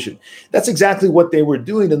Holy Tradition. That's exactly what they were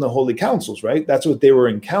doing in the Holy Councils, right? That's what they were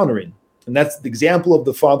encountering. And that's the example of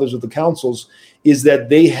the fathers of the councils, is that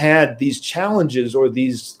they had these challenges or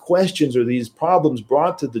these questions or these problems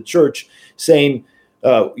brought to the church saying,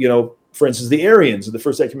 for instance, the Arians of the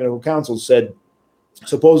First Ecumenical Council said,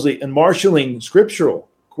 supposedly, in marshaling scriptural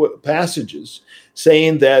passages,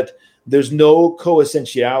 saying that there's no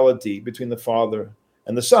coessentiality between the Father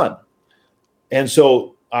and the Son. And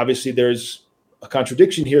so obviously there's a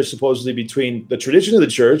contradiction here supposedly between the tradition of the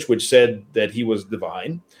church, which said that he was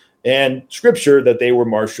divine, and Scripture that they were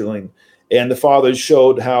marshaling And the fathers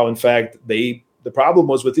showed how, in fact, the problem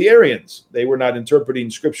was with the Arians. They were not interpreting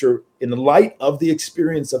Scripture in the light of the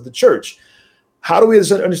experience of the church. How do we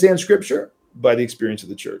understand Scripture? By the experience of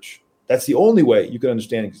the church. That's the only way you can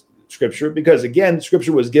understand Scripture, because, again,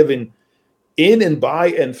 Scripture was given in and by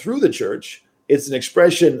and through the church. It's an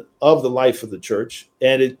expression of the life of the church,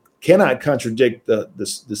 and it cannot contradict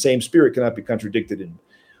the same Spirit cannot be contradicted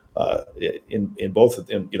in both of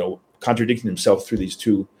them, contradicting himself through these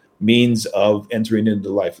two means of entering into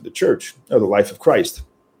the life of the church, or the life of Christ.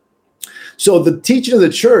 So the teaching of the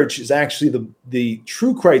church is actually the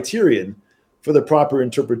true criterion for the proper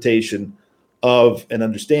interpretation of an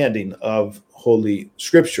understanding of Holy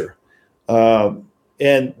Scripture. And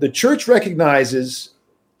the church recognizes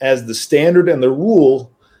as the standard and the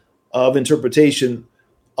rule of interpretation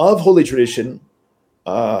of Holy Tradition,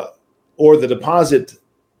 or the deposit to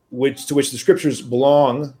which the Scriptures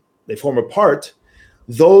belong, they form a part,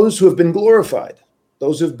 those who have been glorified,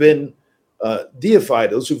 those who have been deified,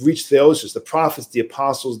 those who have reached theosis, the prophets, the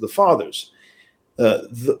apostles, the fathers,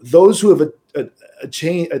 those who have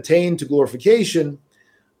attained to glorification,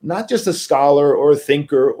 not just a scholar or a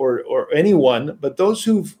thinker or anyone, but those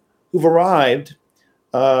who've arrived.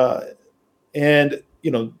 And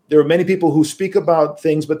there are many people who speak about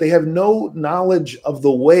things, but they have no knowledge of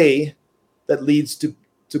the way that leads to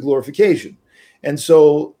glorification. And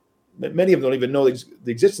so many of them don't even know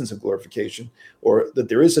the existence of glorification, or that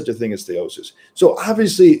there is such a thing as theosis. So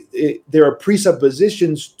obviously there are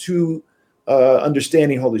presuppositions to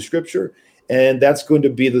understanding Holy Scripture, and that's going to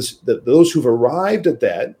be those who've arrived at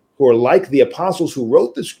that, who are like the apostles who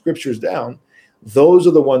wrote the Scriptures down. Those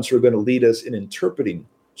are the ones who are going to lead us in interpreting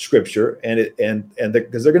Scripture, and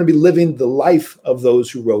because they're going to be living the life of those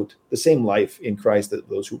who wrote the same life in Christ that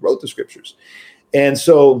those who wrote the Scriptures. And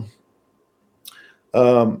so,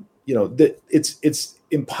 it's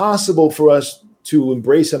impossible for us to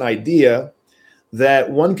embrace an idea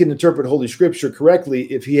that one can interpret Holy Scripture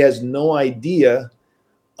correctly if he has no idea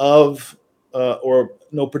of or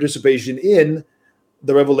no participation in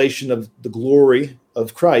the revelation of the glory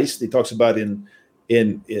of Christ. He talks about in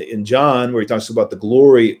John, where he talks about the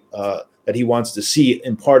glory that he wants to see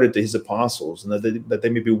imparted to his apostles, and that they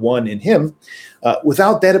may be one in him.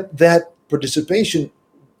 Without that participation,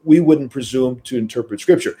 we wouldn't presume to interpret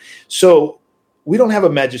Scripture. So we don't have a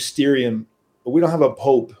magisterium, but we don't have a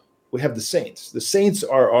pope. We have the saints. The saints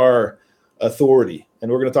are our authority, and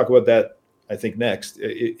we're going to talk about that, I think, next,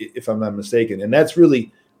 if I'm not mistaken. And that's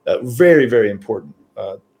really very, very important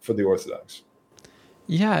for the Orthodox.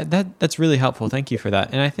 Yeah, that's really helpful. Thank you for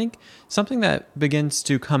that. And I think something that begins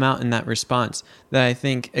to come out in that response that I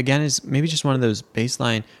think, again, is maybe just one of those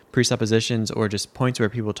baseline presuppositions or just points where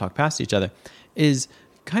people talk past each other is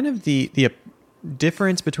kind of the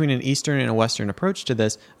difference between an Eastern and a Western approach to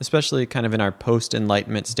this, especially kind of in our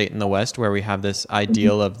post-Enlightenment state in the West, where we have this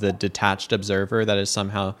ideal of the detached observer that is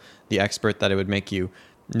somehow the expert, that it would make you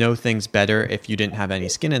know things better if you didn't have any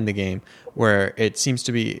skin in the game, where it seems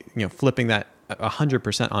to be, flipping that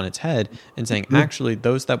 100% on its head and saying, actually,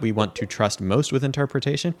 those that we want to trust most with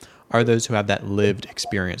interpretation are those who have that lived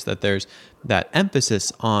experience, that there's that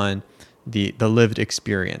emphasis on the lived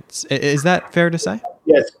experience. Is that fair to say?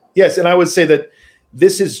 Yes. And I would say that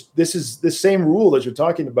this is the same rule that you're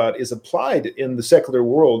talking about is applied in the secular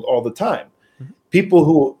world all the time. People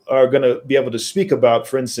who are going to be able to speak about,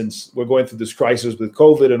 for instance, we're going through this crisis with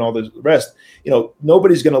COVID and all the rest,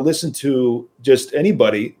 nobody's going to listen to just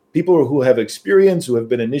anybody. People who have experience, who have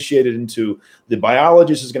been initiated into, the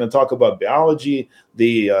biologist is going to talk about biology.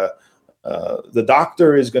 The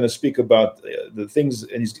doctor is going to speak about the things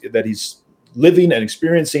that he's living and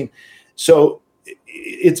experiencing. So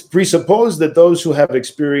it's presupposed that those who have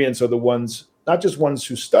experience are the ones, not just ones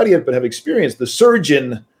who study it, but have experience. The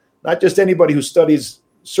surgeon, not just anybody who studies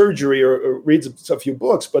surgery or reads a few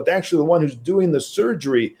books, but actually the one who's doing the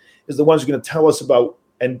surgery is the one who's going to tell us about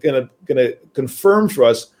and going to confirm for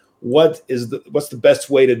us what's the best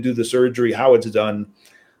way to do the surgery, how it's done.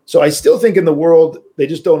 So I still think in the world, they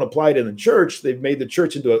just don't apply it in the church. They've made the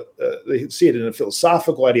church into they see it in a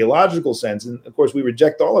philosophical, ideological sense. And of course, we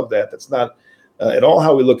reject all of that. That's not at all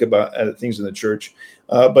how we look at things in the church.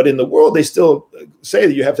 But in the world, they still say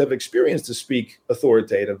that you have to have experience to speak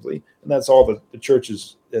authoritatively. And that's all the church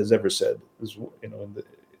has ever said, with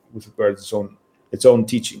regard to its own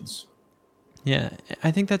teachings. Yeah,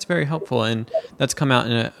 I think that's very helpful. And that's come out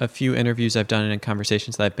in a few interviews I've done and in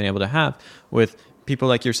conversations that I've been able to have with people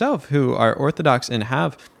like yourself who are Orthodox and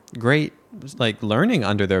have great learning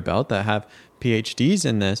under their belt, that have PhDs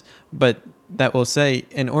in this, but that will say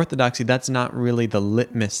in Orthodoxy, that's not really the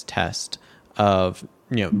litmus test of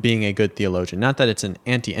being a good theologian. Not that it's an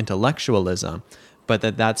anti-intellectualism, but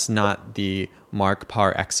that's not the mark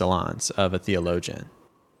par excellence of a theologian.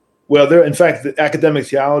 Well, in fact, the academic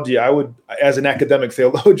theology, as an academic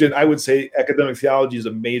theologian, I would say academic theology is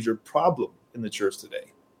a major problem in the church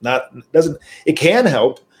today. It can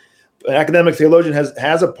help. An academic theologian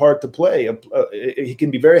has a part to play. He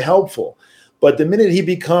can be very helpful, but the minute he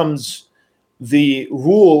becomes the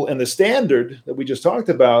rule and the standard that we just talked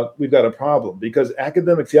about, we've got a problem, because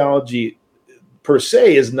academic theology per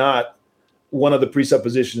se is not one of the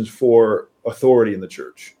presuppositions for authority in the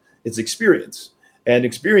church. It's experience. And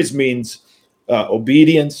experience means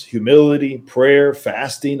obedience, humility, prayer,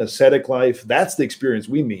 fasting, ascetic life. That's the experience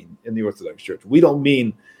we mean in the Orthodox Church. We don't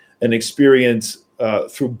mean an experience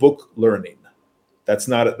through book learning. That's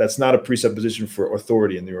not a presupposition for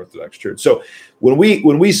authority in the Orthodox Church. So when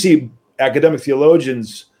we see academic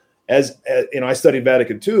theologians, as I studied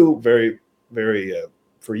Vatican II very, very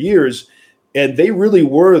for years, and they really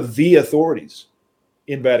were the authorities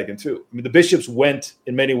in Vatican II. I mean, the bishops went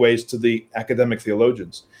in many ways to the academic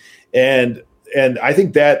theologians, and I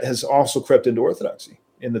think that has also crept into Orthodoxy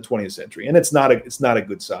in the 20th century, and it's not a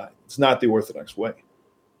good sign. It's not the Orthodox way.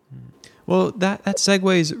 Well, that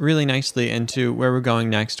segues really nicely into where we're going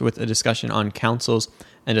next with a discussion on councils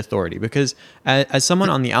and authority, because as someone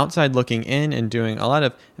on the outside looking in and doing a lot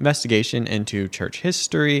of investigation into church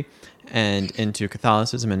history and into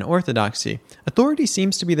Catholicism and Orthodoxy, authority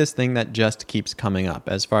seems to be this thing that just keeps coming up,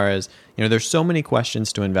 as far as, there's so many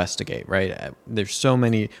questions to investigate, right? There's so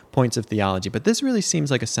many points of theology, but this really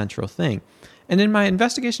seems like a central thing. And in my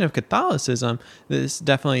investigation of Catholicism, this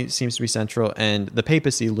definitely seems to be central, and the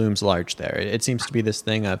papacy looms large there. It seems to be this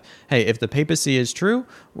thing of, hey, if the papacy is true,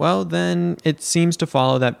 well, then it seems to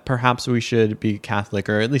follow that perhaps we should be Catholic,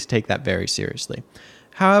 or at least take that very seriously.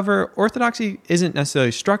 However, Orthodoxy isn't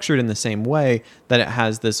necessarily structured in the same way, that it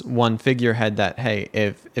has this one figurehead that, hey,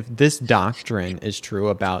 if this doctrine is true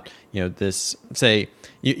about, this, say,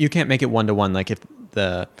 you can't make it one-to-one, like if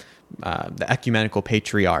the ecumenical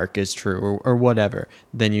patriarch is true or whatever,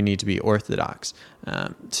 then you need to be Orthodox.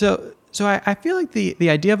 So I feel like the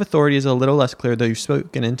idea of authority is a little less clear, though you've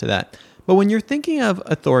spoken into that. But when you're thinking of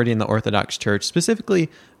authority in the Orthodox Church, specifically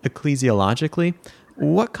ecclesiologically,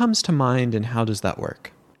 what comes to mind and how does that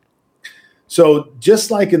work? So just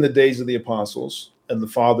like in the days of the apostles and the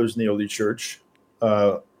fathers in the early church,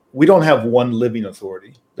 we don't have one living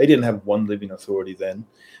authority. They didn't have one living authority then.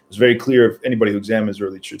 It was very clear, if anybody who examines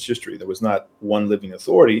early church history, there was not one living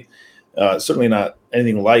authority, certainly not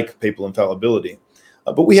anything like papal infallibility.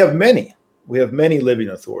 But we have many. We have many living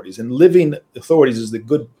authorities. And living authorities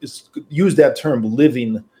use that term,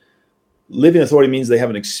 living. Living authority means they have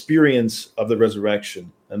an experience of the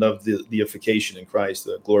resurrection and of the deification in Christ,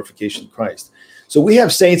 the glorification in Christ. So we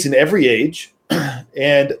have saints in every age,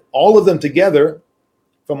 and all of them together,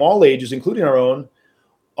 from all ages, including our own,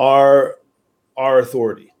 are our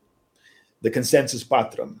authority, the consensus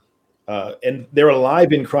patrum. And they're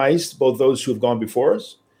alive in Christ, both those who have gone before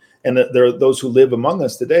us and those who live among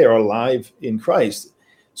us today are alive in Christ.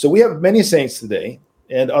 So we have many saints today,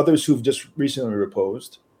 and others who've just recently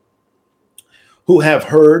reposed, who have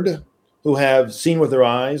heard, who have seen with their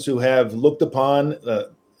eyes, who have looked upon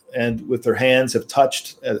and with their hands have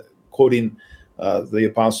touched, quoting the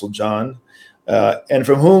Apostle John, and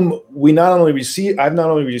from whom I've not only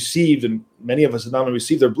received, and many of us have not only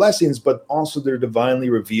received their blessings, but also their divinely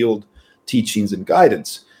revealed teachings and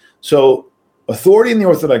guidance. So authority in the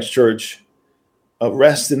Orthodox Church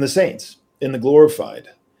rests in the saints, in the glorified,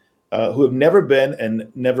 who have never been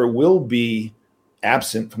and never will be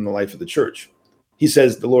absent from the life of the church. He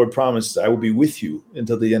says, the Lord promised, I will be with you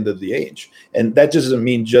until the end of the age. And that just doesn't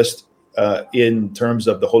mean just in terms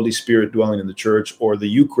of the Holy Spirit dwelling in the church or the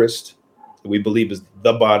Eucharist, that we believe is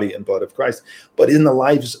the body and blood of Christ, but in the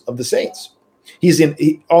lives of the saints.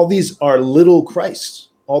 All these are little Christs.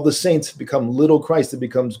 All the saints become little Christ. It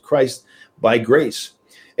becomes Christ by grace.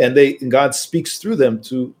 And God speaks through them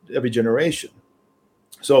to every generation.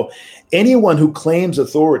 So anyone who claims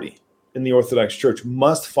authority in the Orthodox Church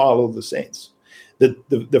must follow the saints.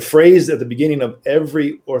 The phrase at the beginning of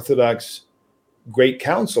every Orthodox great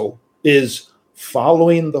council is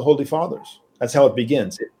following the Holy Fathers. That's how it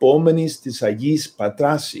begins. Epomenis tis Agis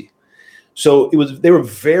Patrasi. So they were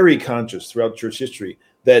very conscious throughout church history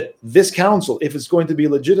that this council, if it's going to be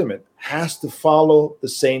legitimate, has to follow the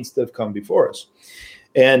saints that have come before us.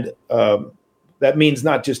 And that means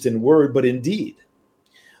not just in word, but in deed.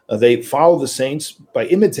 They follow the saints by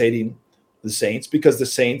imitating the saints, because the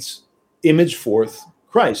saints image forth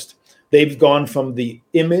Christ. They've gone from the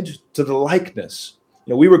image to the likeness.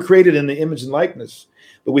 We were created in the image and likeness,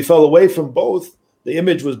 but we fell away from both The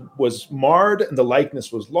image was marred and the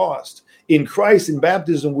likeness was lost. In Christ, in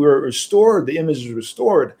baptism, we were restored. The image is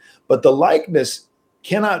restored, but the likeness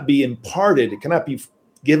cannot be imparted. It cannot be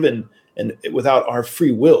given and without our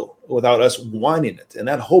free will, without us wanting it. And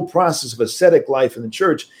that whole process of ascetic life in the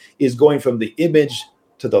church is going from the image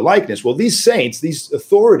to the likeness. Well, these saints, these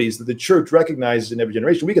authorities that the church recognizes in every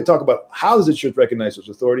generation, we could talk about how does the church recognize those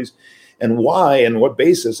authorities and why and what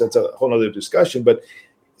basis. That's a whole other discussion, but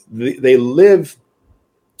they live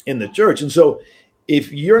in the church. And so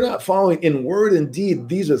if you're not following in word and deed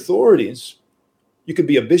these authorities, you could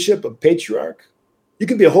be a bishop, a patriarch, you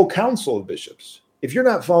could be a whole council of bishops. If you're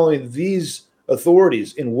not following these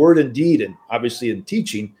authorities in word and deed, and obviously in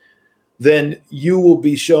teaching, then you will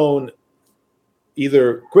be shown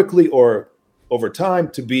either quickly or over time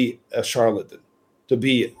to be a charlatan, to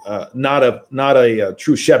be not a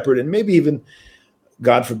true shepherd, and maybe even,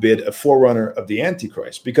 God forbid, a forerunner of the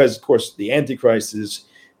Antichrist. Because, of course, the Antichrist is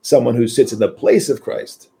someone who sits in the place of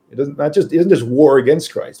Christ. It isn't just war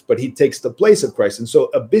against Christ, but he takes the place of Christ. And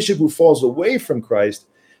so a bishop who falls away from Christ,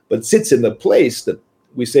 but sits in the place that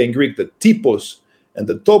we say in Greek, the typos and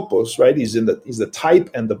the topos, right? He's the type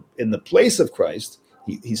and in the place of Christ.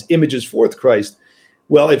 He's images forth Christ.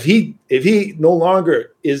 Well, if he no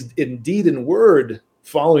longer is indeed in word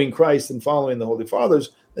following Christ and following the Holy Fathers,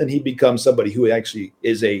 then he becomes somebody who actually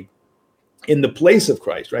is in the place of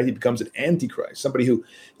Christ, right? He becomes an antichrist, somebody who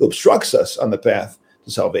obstructs us on the path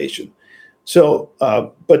to salvation. So,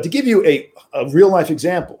 but to give you a real life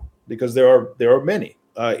example, because there are many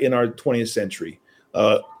in our 20th century,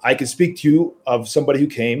 I can speak to you of somebody who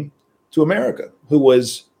came to America, who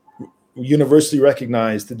was universally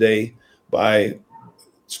recognized today by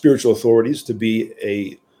spiritual authorities to be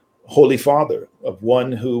a holy father, of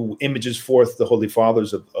one who images forth the holy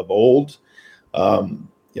fathers of old. Many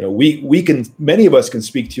of us can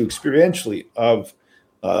speak to you experientially of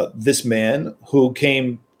this man who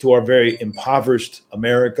came to our very impoverished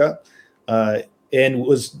America and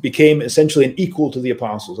became essentially an equal to the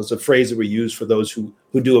apostles. That's a phrase that we use for those who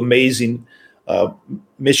do amazing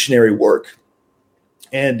missionary work.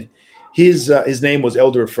 And his name was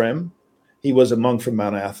Elder Ephraim. He was a monk from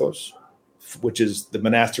Mount Athos, which is the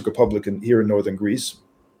monastic republic here in northern Greece.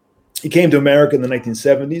 He came to America in the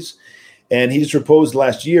 1970s, and he just proposed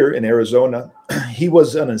last year in Arizona. He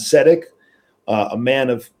was an ascetic, a man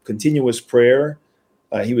of continuous prayer.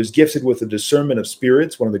 He was gifted with the discernment of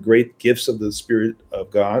spirits, one of the great gifts of the Spirit of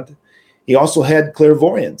God. He also had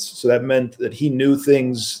clairvoyance, so that meant that he knew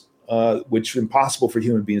things which were impossible for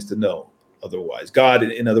human beings to know otherwise. God,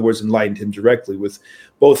 in other words, enlightened him directly with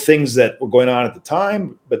both things that were going on at the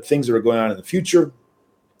time, but things that are going on in the future.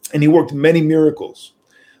 And he worked many miracles.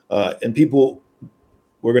 And people,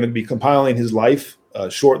 we're going to be compiling his life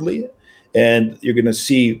shortly, and you're going to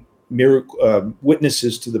see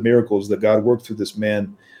witnesses to the miracles that God worked through this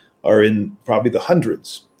man are in probably the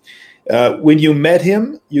hundreds. When you met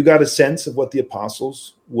him, you got a sense of what the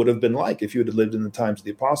apostles would have been like if you had lived in the times of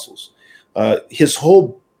the apostles. His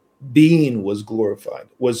whole being was glorified,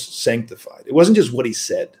 was sanctified. It wasn't just what he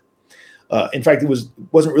said. In fact, it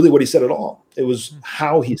wasn't really what he said at all. It was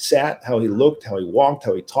how he sat, how he looked, how he walked,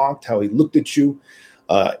 how he talked, how he looked at you.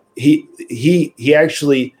 He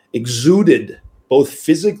actually exuded both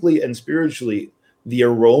physically and spiritually the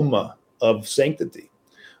aroma of sanctity.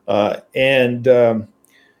 He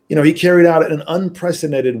carried out an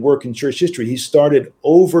unprecedented work in church history. He started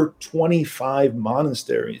over 25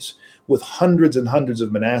 monasteries with hundreds and hundreds of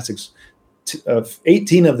monastics,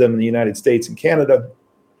 18 of them in the United States and Canada,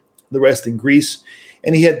 the rest in Greece.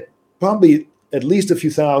 And he had probably at least a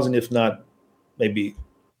few thousand, if not maybe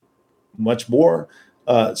much more,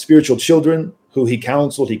 spiritual children who he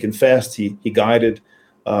counseled, he confessed, he guided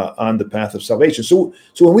on the path of salvation. So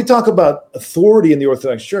when we talk about authority in the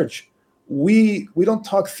Orthodox Church, we don't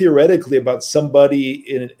talk theoretically about somebody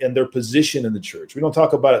in their position in the church. We don't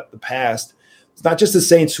talk about the past. It's not just the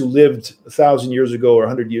saints who lived 1,000 years ago or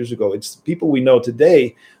 100 years ago. It's the people we know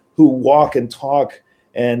today who walk and talk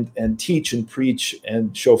and teach and preach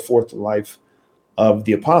and show forth the life of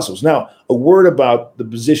the apostles. Now, a word about the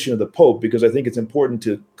position of the Pope, because I think it's important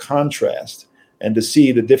to contrast and to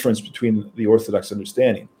see the difference between the Orthodox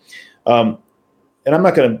understanding. And I'm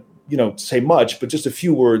not going to, say much, but just a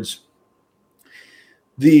few words.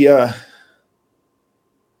 A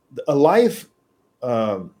life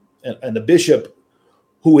and a bishop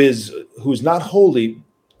who's not holy,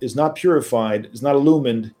 is not purified, is not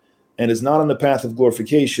illumined, and is not on the path of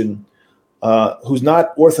glorification, who's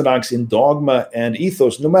not orthodox in dogma and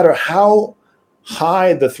ethos, no matter how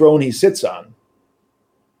high the throne he sits on,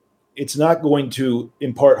 it's not going to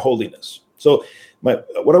impart holiness. So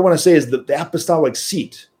what I want to say is that the apostolic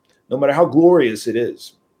seat, no matter how glorious it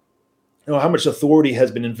is, how much authority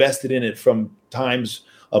has been invested in it from times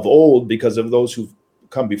of old because of those who've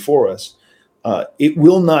come before us, it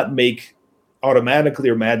will not make automatically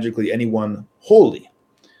or magically anyone holy.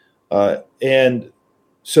 And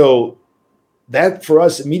so that for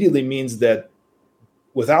us immediately means that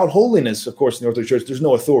without holiness, of course, in the Orthodox Church, there's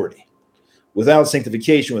no authority. Without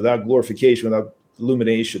sanctification, without glorification, without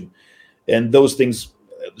illumination, and those things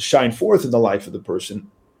shine forth in the life of the person,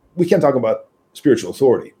 we can't talk about spiritual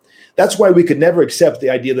authority. That's why we could never accept the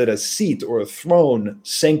idea that a seat or a throne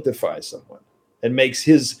sanctifies someone and makes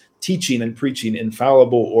his teaching and preaching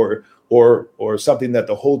infallible or something that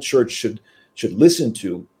the whole church should listen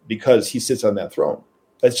to because he sits on that throne.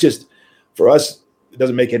 That's just, for us, it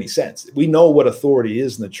doesn't make any sense. We know what authority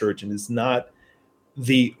is in the church, and it's not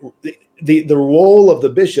the role of the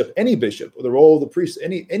bishop, any bishop, or the role of the priest,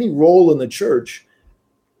 any role in the church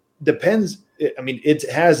depends. I mean, it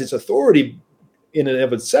has its authority in and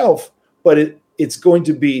of itself, but it's going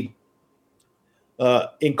to be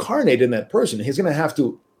incarnate in that person. He's going to have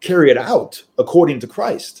to carry it out according to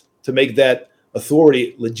Christ to make that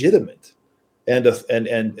authority legitimate, and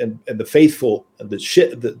the faithful and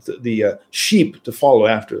the sheep to follow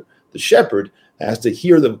after the shepherd they have to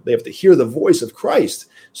hear the voice of Christ.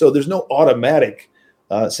 So there's no automatic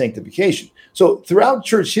sanctification. So throughout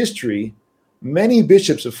church history, many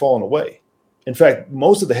bishops have fallen away. In fact,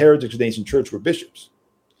 most of the heretics of the ancient church were bishops,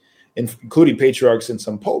 including patriarchs and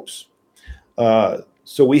some popes.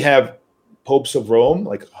 So we have popes of Rome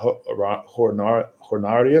like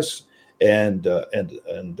Honorius and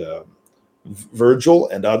Virgil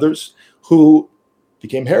and others who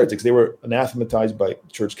became heretics. They were anathematized by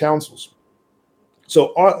church councils.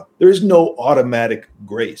 So there is no automatic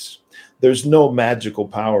grace. There's no magical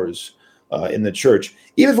powers in the church.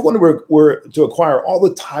 Even if one were to acquire all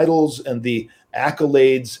the titles and the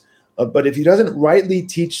accolades, but if he doesn't rightly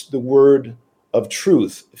teach the word of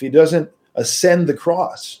truth, if he doesn't ascend the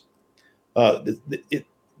cross,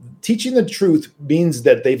 teaching the truth means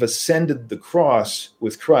that they've ascended the cross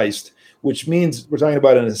with Christ, which means we're talking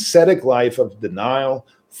about an ascetic life of denial,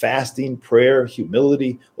 fasting, prayer,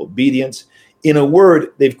 humility, obedience. In a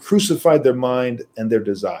word, they've crucified their mind and their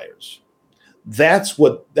desires. That's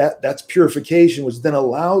that's purification, which then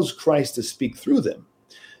allows Christ to speak through them,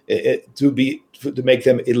 to make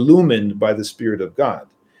them illumined by the Spirit of God.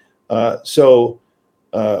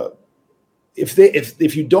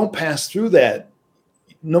 If you don't pass through that,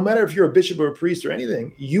 no matter if you're a bishop or a priest or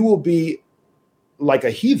anything, you will be like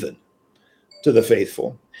a heathen to the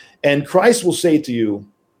faithful. And Christ will say to you,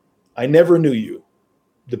 I never knew you.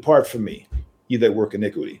 Depart from me, ye that work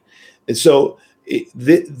iniquity. And so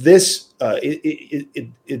it's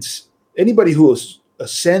anybody who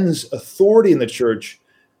ascends authority in the church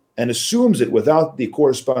and assumes it without the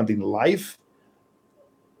corresponding life,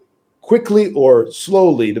 quickly or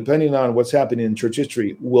slowly, depending on what's happening in church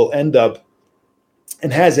history, will end up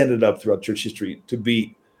and has ended up throughout church history to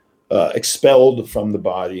be expelled from the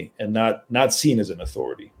body and not seen as an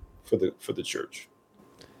authority for the church.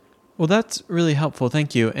 Well, that's really helpful.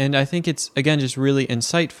 Thank you. And I think it's, again, just really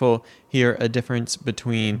insightful here, a difference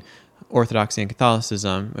between Orthodoxy and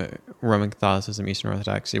Catholicism, Roman Catholicism, Eastern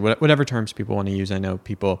Orthodoxy, whatever terms people want to use. I know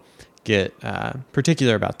people get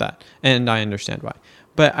particular about that, and I understand why.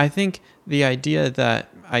 But I think the idea that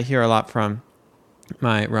I hear a lot from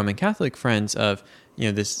my Roman Catholic friends of,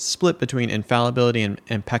 this split between infallibility and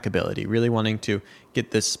impeccability, really wanting to get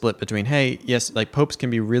this split between, hey, yes, like popes can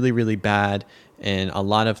be really, really bad in a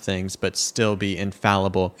lot of things, but still be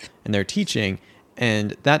infallible in their teaching.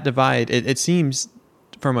 And that divide, it seems,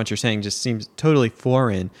 from what you're saying, just seems totally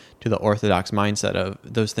foreign to the Orthodox mindset of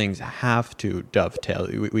those things have to dovetail.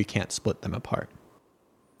 We can't split them apart.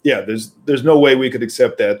 Yeah, there's no way we could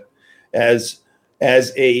accept that as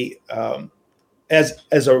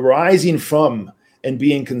arising from and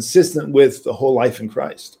being consistent with the whole life in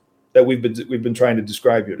Christ that we've been trying to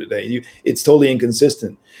describe here today. It's totally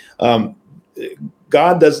inconsistent.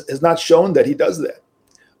 God has not shown that He does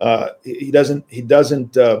that. He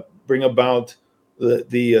doesn't bring about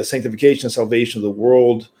the sanctification and salvation of the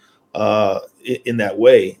world in that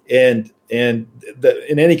way. And in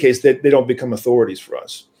any case, they don't become authorities for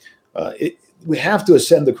us. We have to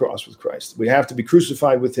ascend the cross with Christ. We have to be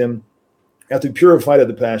crucified with Him. We have to be purified of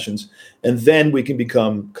the passions, and then we can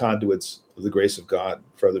become conduits of the grace of God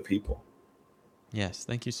for other people. Yes,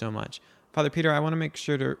 thank you so much. Father Peter, I want to make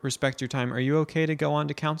sure to respect your time. Are you okay to go on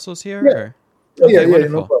to councils here? Yeah. Okay, yeah,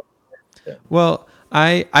 wonderful. No problem. Yeah. Well,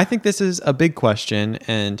 I think this is a big question.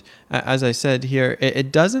 And as I said here,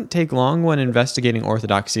 it doesn't take long when investigating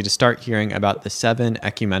Orthodoxy to start hearing about the 7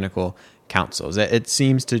 ecumenical councils. It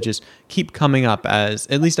seems to just keep coming up as,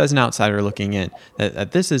 at least as an outsider looking in,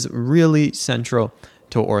 that this is really central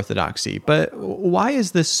to Orthodoxy. But why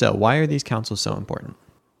is this so? Why are these councils so important?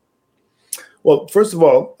 Well, first of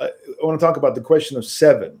all, I want to talk about the question of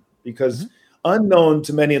 7, because unknown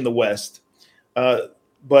to many in the West,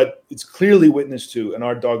 but it's clearly witnessed to in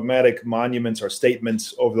our dogmatic monuments, our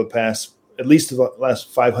statements over the past, at least the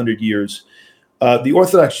last 500 years. The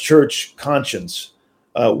Orthodox Church conscience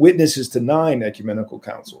witnesses to 9 ecumenical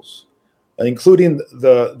councils, including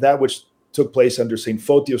that which took place under St.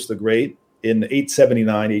 Photius the Great in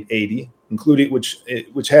 879, 880, including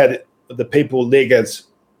which had the papal legates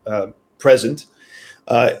present.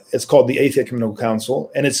 It's called the 8th Ecumenical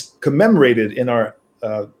Council, and it's commemorated in our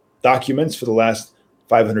documents for the last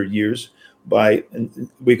 500 years.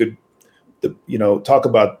 We could, talk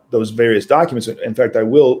about those various documents. In fact, I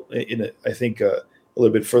will, I think, a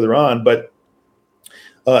little bit further on. But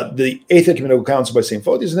the 8th Ecumenical Council by St.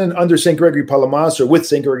 Photius, and then under St. Gregory Palamas, or with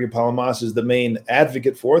St. Gregory Palamas as the main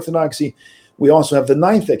advocate for Orthodoxy, we also have the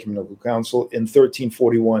 9th Ecumenical Council in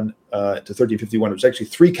 1341 to 1351. It was actually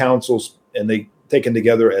 3 councils, and they taken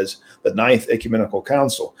together as the 9th Ecumenical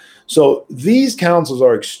Council. So these councils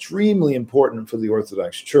are extremely important for the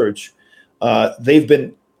Orthodox Church. They've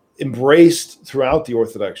been embraced throughout the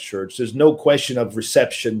Orthodox Church. There's no question of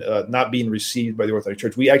reception not being received by the Orthodox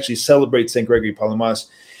Church. We actually celebrate St. Gregory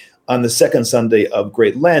Palamas on the second Sunday of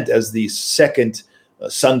Great Lent as the second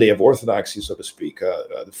Sunday of Orthodoxy, so to speak.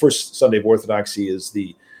 The first Sunday of Orthodoxy is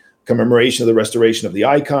the commemoration of the restoration of the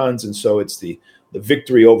icons, and so it's the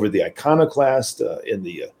victory over the iconoclast in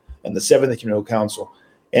the 7th Ecumenical Council.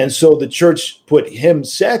 And so the church put him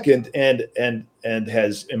second and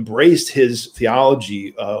has embraced his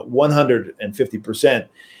theology 150%.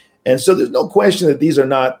 And so there's no question that these are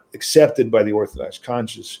not accepted by the Orthodox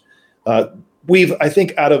conscience. We've, I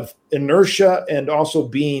think, out of inertia and also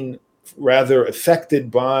being rather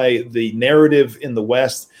affected by the narrative in the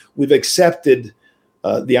West, we've accepted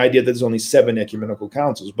the idea that there's only 7 ecumenical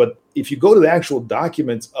councils. But if you go to the actual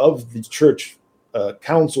documents of the church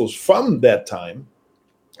councils from that time,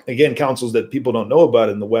 again, councils that people don't know about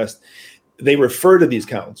in the West, they refer to these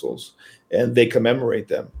councils and they commemorate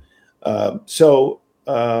them.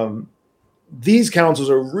 These councils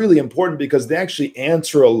are really important because they actually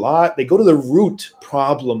answer a lot. They go to the root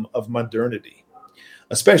problem of modernity,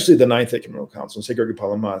 especially the 9th Ecumenical Council, St. Gregory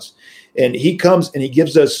Palamas. And he comes and he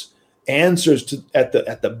gives us answers to at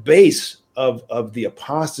the base of the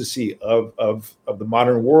apostasy of the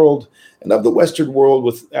modern world and of the Western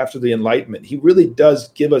world after the Enlightenment. He really does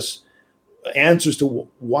give us answers to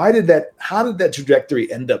how did that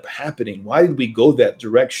trajectory end up happening? Why did we go that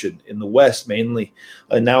direction in the West mainly,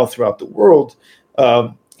 and now throughout the world?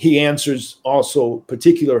 He answers also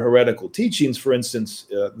particular heretical teachings. For instance,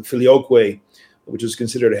 the Filioque, which is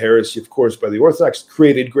considered a heresy, of course, by the Orthodox,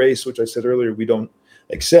 created grace, which I said earlier we don't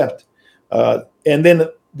accept. And then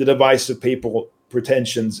the divisive papal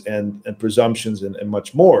pretensions and presumptions and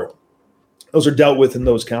much more. Those are dealt with in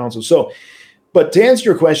those councils. But to answer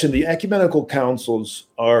your question, the ecumenical councils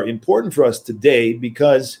are important for us today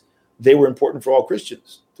because they were important for all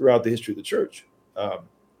Christians throughout the history of the church.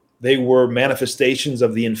 They were manifestations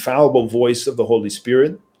of the infallible voice of the Holy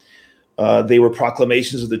Spirit. They were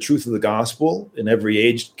proclamations of the truth of the gospel in every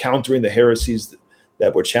age, countering the heresies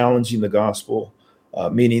that were challenging the gospel.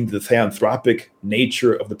 Meaning the theanthropic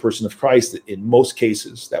nature of the person of Christ. In most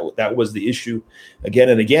cases, that was the issue again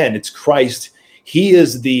and again. It's Christ. He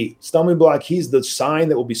is the stumbling block. He's the sign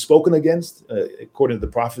that will be spoken against, according to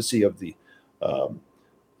the prophecy of the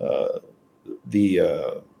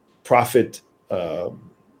prophet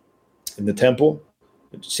in the temple,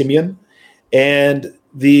 Simeon. And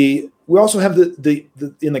we also have in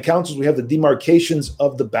the councils, we have the demarcations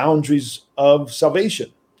of the boundaries of salvation.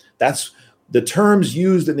 That's the terms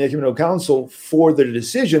used in the Ecumenical Council for the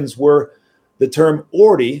decisions were the term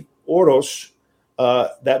oros,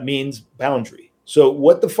 that means boundary. So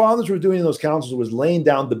what the fathers were doing in those councils was laying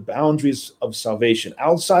down the boundaries of salvation,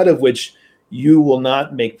 outside of which you will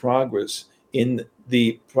not make progress in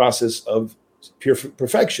the process of pure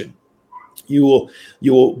perfection. You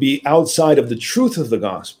will be outside of the truth of the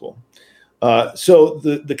gospel. So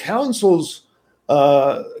the councils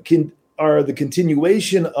are the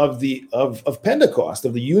continuation of Pentecost,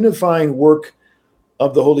 of the unifying work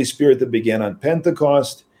of the Holy Spirit that began on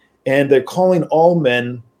Pentecost, and they're calling all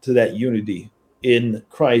men to that unity in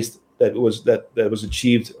Christ that was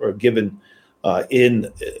achieved or given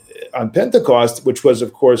on Pentecost, which was,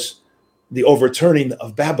 of course, the overturning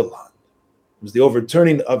of Babylon. It was the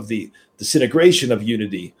overturning of the disintegration of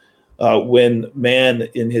unity when man,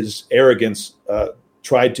 in his arrogance,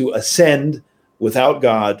 tried to ascend without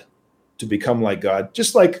God to become like God,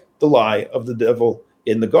 just like the lie of the devil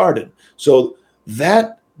in the garden. So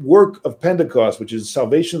that work of Pentecost, which is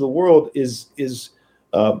salvation of the world, is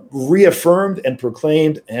reaffirmed and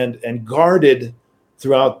proclaimed and guarded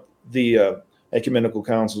throughout the ecumenical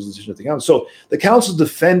councils, decision of the council. So the councils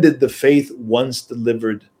defended the faith once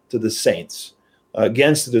delivered to the saints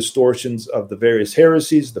against the distortions of the various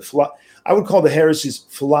heresies. I would call the heresies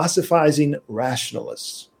philosophizing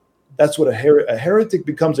rationalists. That's what a heretic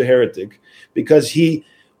becomes a heretic, because he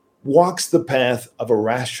walks the path of a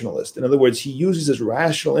rationalist. In other words, he uses his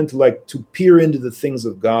rational intellect to peer into the things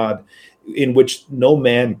of God in which no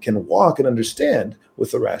man can walk and understand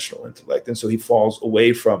with the rational intellect. And so he falls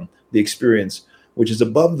away from the experience which is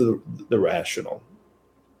above the rational,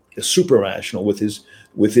 the super rational, with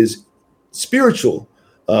his spiritual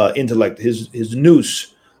intellect, his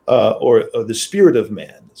nous, or the spirit of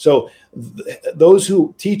man. So those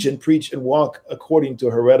who teach and preach and walk according to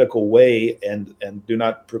a heretical way and do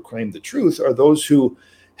not proclaim the truth are those who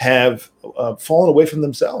have fallen away from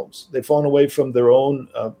themselves. They've fallen away from their own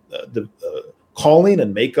calling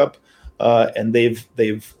and makeup, and they've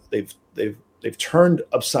turned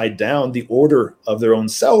upside down the order of their own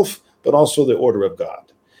self, but also the order of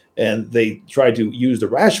God. And they try to use the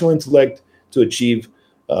rational intellect to achieve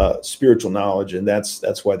spiritual knowledge, and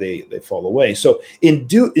that's why they fall away. So in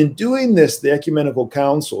doing this, the ecumenical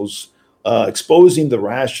councils, exposing the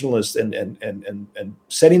rationalists and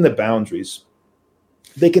setting the boundaries,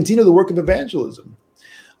 they continue the work of evangelism.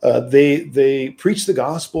 They preach the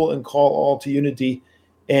gospel and call all to unity,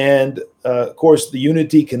 and of course, the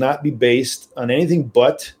unity cannot be based on anything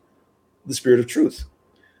but the spirit of truth.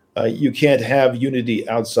 You can't have unity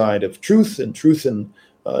outside of truth, and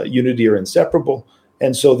unity are inseparable.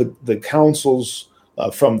 And so the councils,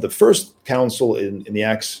 from the first council in the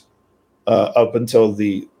Acts up until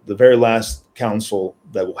the very last council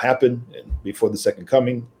that will happen before the second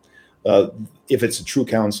coming, if it's a true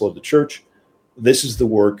council of the church, this is the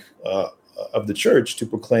work of the church to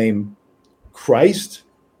proclaim Christ,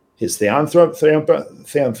 his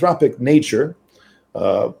theanthropic nature,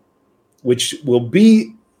 which will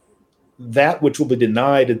be that which will be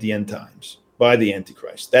denied at the end times by the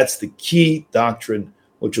Antichrist. That's the key doctrine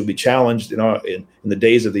which will be challenged in the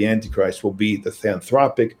days of the Antichrist, will be the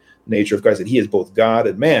theanthropic nature of Christ, that he is both God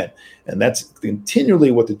and man. And that's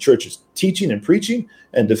continually what the church is teaching and preaching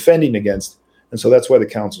and defending against. And so that's why the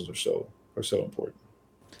councils are so important.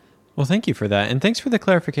 Well, thank you for that. And thanks for the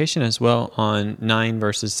clarification as well on 9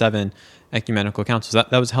 versus 7 ecumenical councils.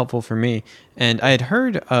 That was helpful for me. And I had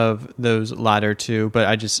heard of those latter two, but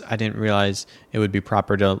I didn't realize it would be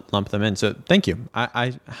proper to lump them in. So thank you.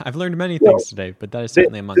 I've learned many things today, but that is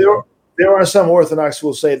certainly among them. There are some Orthodox who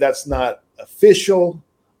will say that's not official,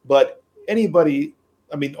 but anybody,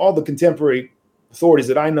 all the contemporary authorities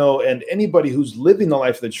that I know and anybody who's living the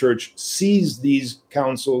life of the church sees these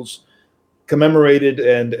councils commemorated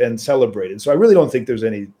and celebrated. So I really don't think there's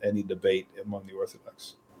any debate among the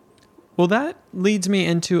Orthodox. Well, that leads me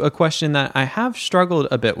into a question that I have struggled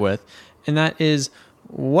a bit with, and that is,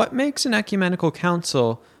 what makes an ecumenical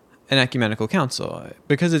council an ecumenical council?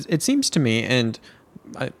 Because it seems to me, and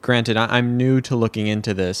granted, I'm new to looking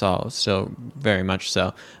into this all, so very much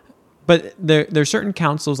so, but there's certain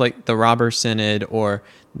councils like the Robber Synod, or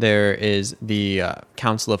there is the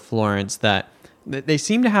Council of Florence, that they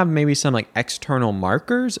seem to have maybe some like external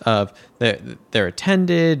markers of they're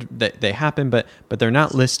attended, that they happen, but they're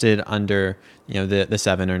not listed under the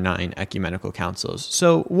 7 or 9 ecumenical councils.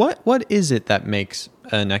 So what is it that makes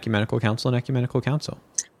an ecumenical council an ecumenical council?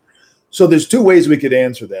 So there's two ways we could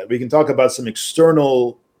answer that. We can talk about some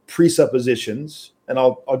external presuppositions, and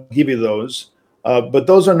I'll give you those, but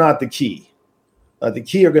those are not the key. The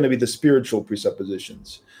key are going to be the spiritual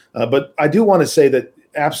presuppositions. But I do want to say that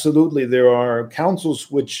absolutely there are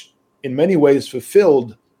councils which in many ways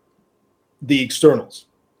fulfilled the externals,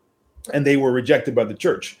 and they were rejected by the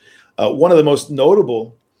church. One of the most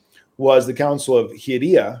notable was the Council of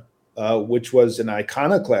Hieria, which was an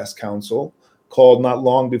iconoclast council called not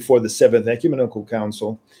long before the Seventh Ecumenical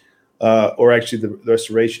Council, or actually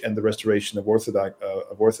the restoration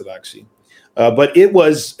of orthodoxy. But it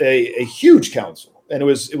was a huge council, and it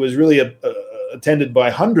was really attended by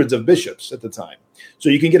hundreds of bishops at the time. So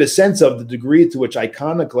you can get a sense of the degree to which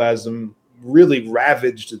iconoclasm really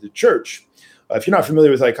ravaged the church. If you're not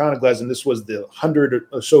familiar with iconoclasm, this was the 100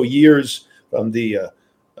 or so years from the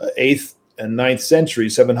 8th and 9th century,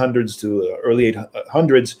 700s to early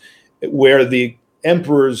 800s, where the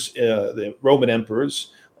emperors, the Roman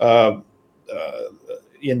emperors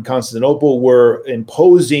in Constantinople were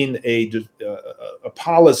imposing a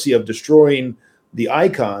policy of destroying the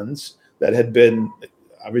icons that had been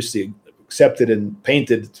obviously accepted and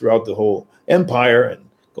painted throughout the whole empire, and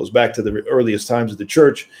goes back to the earliest times of the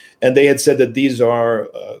church. And they had said that these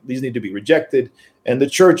need to be rejected. And the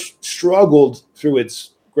church struggled through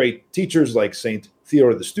its great teachers like Saint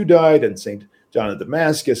Theodore the Studite and Saint John of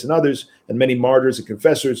Damascus and others, and many martyrs and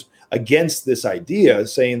confessors, against this idea,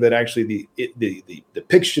 saying that actually the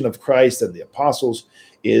depiction of Christ and the apostles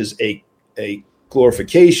is a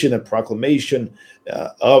glorification and proclamation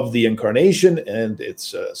of the incarnation, and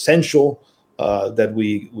it's essential that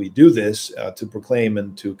we do this to proclaim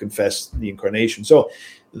and to confess the incarnation. So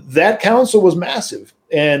that council was massive,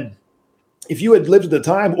 and if you had lived at the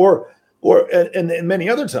time, and many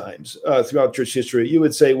other times throughout church history, you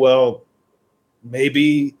would say, well,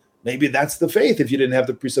 maybe that's the faith, if you didn't have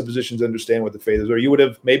the presuppositions to understand what the faith is, or you would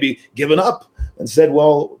have maybe given up and said,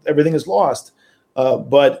 well, everything is lost.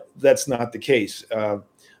 But that's not the case.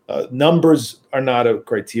 Numbers are not a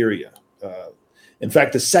criteria. In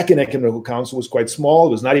fact, the Second Ecumenical Council was quite small.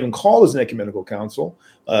 It was not even called as an ecumenical council.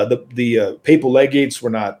 The papal legates were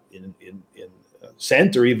not in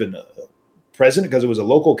sent or even present, because it was a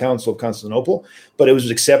local council of Constantinople, but it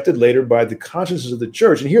was accepted later by the consciences of the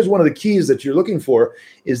church. And here's one of the keys that you're looking for,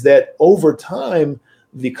 is that over time,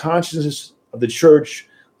 the consciences of the church,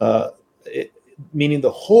 meaning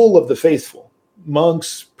the whole of the faithful,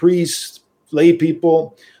 monks, priests, lay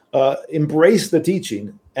people, embrace the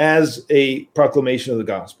teaching as a proclamation of the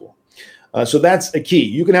gospel. So that's a key.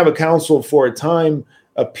 You can have a council for a time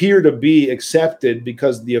appear to be accepted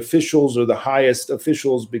because the officials or the highest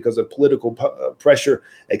officials, because of political pressure,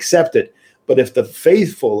 accept it. But if the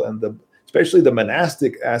faithful and especially the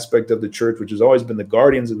monastic aspect of the church, which has always been the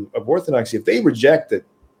guardians of orthodoxy, if they reject it,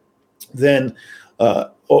 then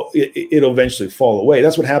it'll eventually fall away.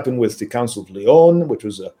 That's what happened with the Council of Lyon, which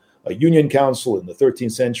was a union council in the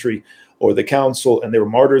 13th century, or the council, and they were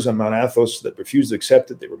martyrs on Mount Athos that refused to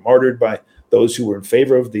accept it. They were martyred by those who were in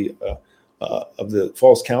favor of the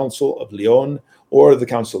false council of Lyon, or the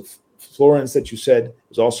Council of Florence that you said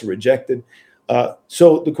was also rejected.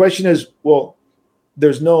 So the question is, well,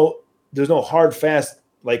 there's no hard, fast,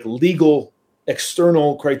 like legal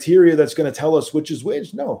external criteria that's going to tell us which is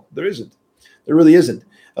which. No, there isn't. There really isn't.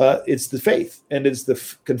 It's the faith, and it's the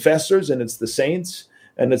confessors, and it's the saints,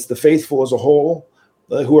 and it's the faithful as a whole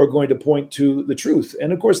who are going to point to the truth.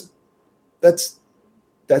 And of course, that's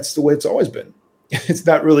the way it's always been. It's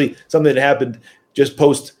not really something that happened just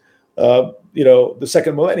post, the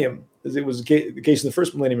second millennium, as it was the case in the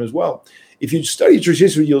first millennium as well. If you study church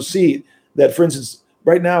history, you'll see that, for instance,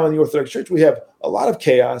 right now in the Orthodox Church, we have a lot of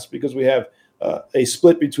chaos because we have a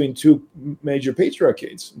split between two major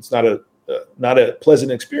patriarchates. It's not a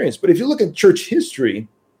pleasant experience. But if you look at church history,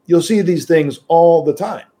 you'll see these things all the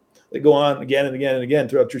time. They go on again and again and again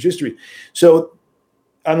throughout church history. So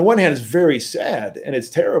on the one hand, it's very sad and it's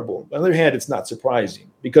terrible. On the other hand, it's not surprising,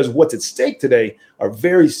 because what's at stake today are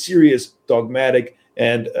very serious dogmatic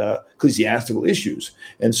and ecclesiastical issues.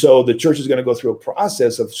 And so the church is going to go through a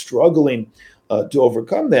process of struggling to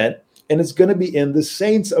overcome that. And it's going to be in the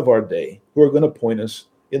saints of our day who are going to point us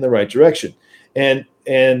in the right direction. And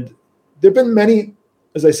there have been many,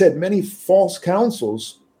 as I said, many false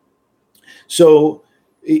councils. So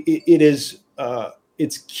it's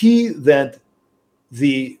key that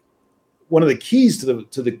one of the keys to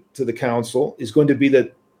the council is going to be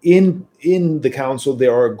that in the council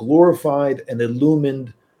there are glorified and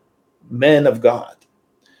illumined men of God.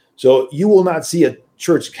 So you will not see a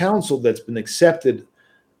church council that's been accepted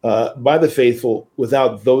by the faithful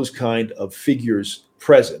without those kind of figures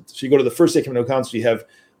present. So you go to the First Ecumenical Council, you have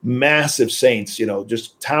massive saints,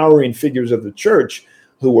 just towering figures of the church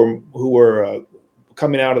who were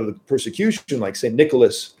coming out of the persecution, like Saint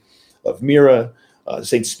Nicholas of Myra,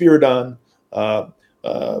 Saint Spiridon,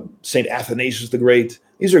 Saint Athanasius the Great.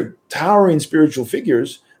 These are towering spiritual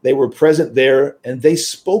figures. They were present there, and they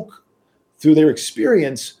spoke through their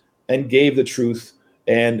experience and gave the truth,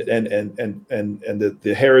 and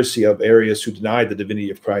the heresy of Arius, who denied the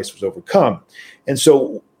divinity of Christ, was overcome. And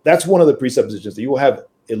so that's one of the presuppositions, that you will have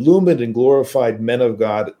illumined and glorified men of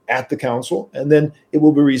God at the council, and then it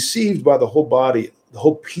will be received by the whole body, the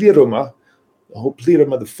whole pleroma,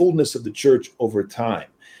 the fullness of the church over time.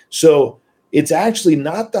 So it's actually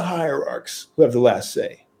not the hierarchs who have the last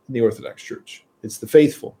say in the Orthodox Church. It's the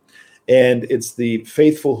faithful. And it's the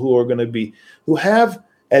faithful who have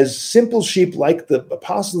as simple sheep, like the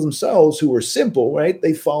apostles themselves, who were simple, right?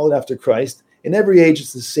 They followed after Christ, In every age,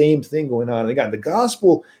 it's the same thing going on. And again, the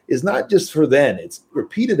gospel is not just for then. It's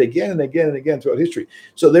repeated again and again and again throughout history.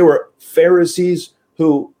 So there were Pharisees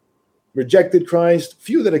who rejected Christ,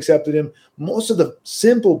 few that accepted him. Most of the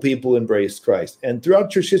simple people embraced Christ. And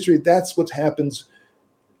throughout church history, that's what happens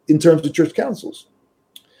in terms of church councils.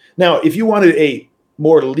 Now, if you wanted a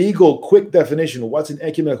more legal, quick definition of what's an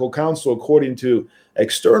ecumenical council according to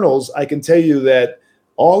externals, I can tell you that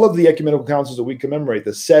all of the ecumenical councils that we commemorate,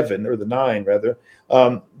 the 7 or the 9 rather,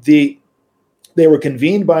 they were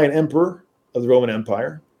convened by an emperor of the Roman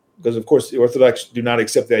Empire, because of course the Orthodox do not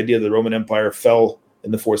accept the idea that the Roman Empire fell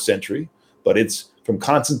in the 4th century, but it's from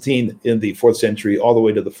Constantine in the 4th century all the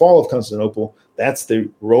way to the fall of Constantinople. That's the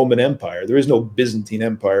Roman Empire. There is no Byzantine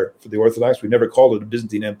Empire for the Orthodox. We never called it a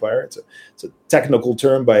Byzantine Empire. It's a technical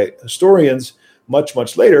term by historians much,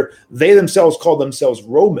 much later. They themselves called themselves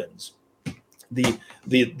Romans. The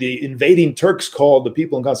invading Turks called the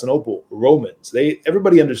people in Constantinople Romans.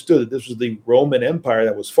 Everybody understood that this was the Roman Empire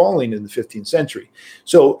that was falling in the 15th century.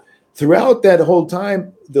 So throughout that whole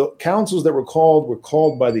time, the councils that were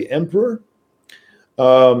called by the emperor.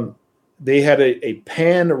 They had a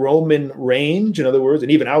pan-Roman range, in other words,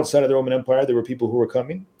 and even outside of the Roman Empire, there were people who were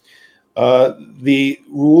coming. The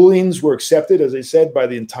rulings were accepted, as I said, by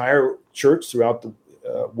the entire church throughout the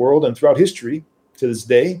world and throughout history to this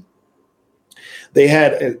day. They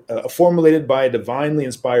had formulated by a divinely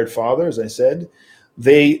inspired father, as I said.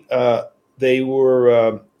 They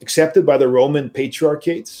were accepted by the Roman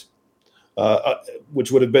patriarchates,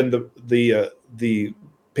 which would have been the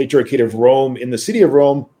Patriarchate of Rome in the city of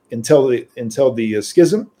Rome until the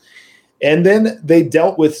schism. And then they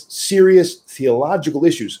dealt with serious theological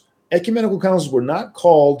issues. Ecumenical councils were not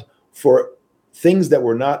called for things that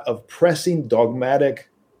were not of pressing dogmatic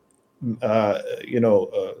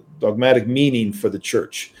meaning for the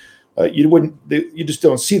church. You just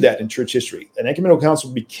don't see that in church history. An ecumenical council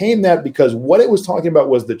became that because what it was talking about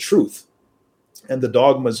was the truth and the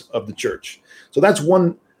dogmas of the church. So that's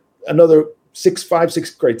another 6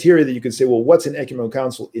 criteria that you can say, well, what's an ecumenical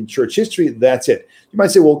council in church history? That's it. You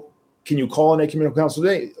might say, well, can you call an ecumenical council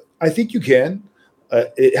today? I think you can.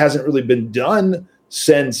 It hasn't really been done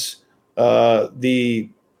since the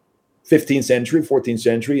 15th century, 14th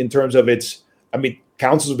century in terms of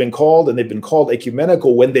councils have been called and they've been called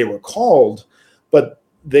ecumenical when they were called, but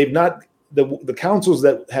they've not, the councils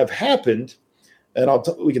that have happened, and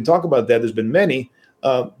we can talk about that, there's been many,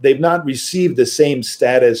 they've not received the same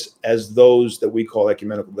status as those that we call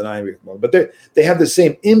ecumenical, but they have the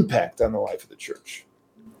same impact on the life of the church.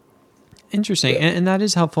 Interesting. Yeah. And that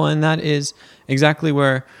is helpful. And that is exactly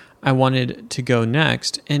where I wanted to go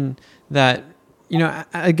next. And that,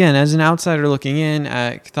 again, as an outsider looking in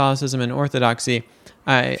at Catholicism and Orthodoxy,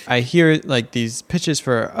 I hear like these pitches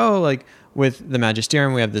for, with the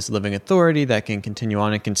magisterium, we have this living authority that can continue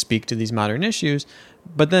on and can speak to these modern issues.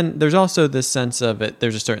 But then there's also this sense of it,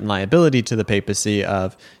 there's a certain liability to the papacy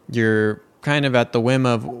of you're kind of at the whim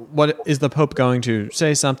of what is the Pope going to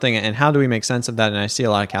say something and how do we make sense of that? And I see a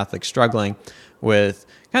lot of Catholics struggling with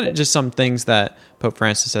kind of just some things that Pope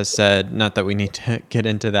Francis has said, not that we need to get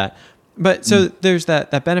into that. But so there's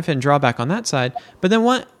that benefit and drawback on that side. But then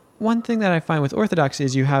one thing that I find with Orthodoxy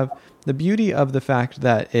is you have the beauty of the fact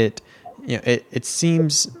that it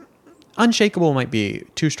seems unshakable might be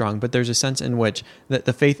too strong, but there's a sense in which that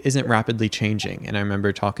the faith isn't rapidly changing. And I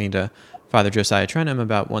remember talking to Father Josiah Trenham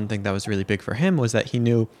about one thing that was really big for him was that he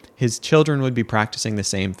knew his children would be practicing the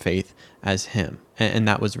same faith as him. And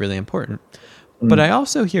that was really important. But I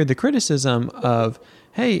also hear the criticism of,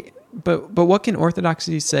 hey, but what can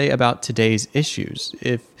Orthodoxy say about today's issues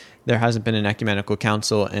if there hasn't been an ecumenical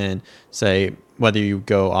council in, say, whether you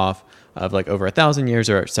go off of like over 1,000 years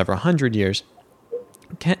or several hundred years?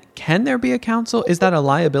 Can there be a council? Is that a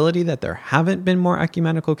liability that there haven't been more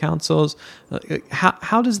ecumenical councils?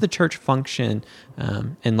 How does the church function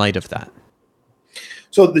in light of that?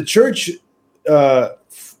 So the church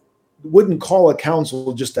wouldn't call a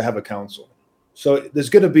council just to have a council. So there's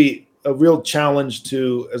going to be a real challenge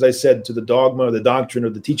to, as I said, to the dogma or the doctrine or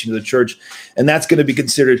the teaching of the church, and that's going to be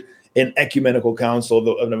considered an ecumenical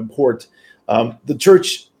council of import. The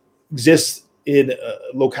church exists in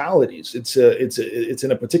localities. It's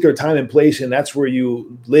in a particular time and place, and that's where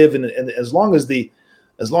you live. And as long as the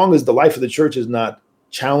life of the church is not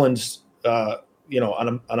challenged,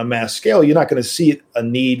 on a mass scale, you're not going to see a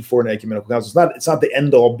need for an ecumenical council. It's not the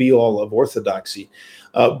end all be all of Orthodoxy.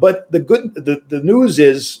 But the news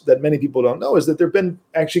is that many people don't know is that there have been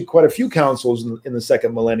actually quite a few councils in the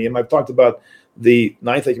second millennium. I've talked about the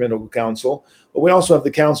Ninth Ecumenical Council, but we also have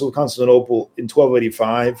the Council of Constantinople in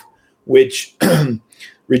 1285, which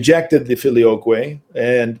rejected the filioque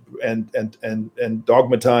and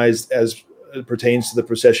dogmatized as it pertains to the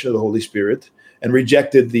procession of the Holy Spirit, and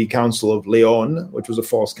rejected the Council of Leon, which was a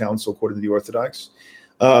false council according to the Orthodox.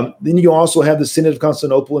 Then you also have the Synod of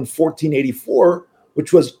Constantinople in 1484,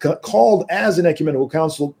 which was called as an ecumenical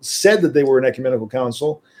council, said that they were an ecumenical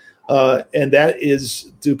council, and that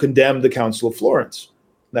is to condemn the Council of Florence.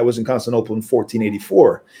 That was in Constantinople in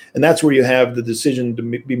 1484. And that's where you have the decision to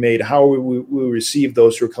be made, how we receive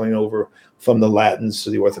those who are coming over from the Latins to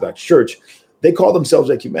the Orthodox Church. They call themselves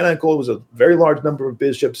ecumenical. It was a very large number of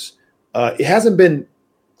bishops. It hasn't been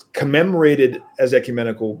commemorated as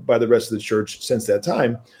ecumenical by the rest of the church since that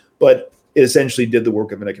time, but it essentially did the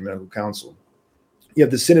work of an ecumenical council. You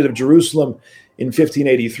have the Synod of Jerusalem in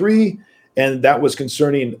 1583, and that was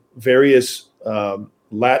concerning various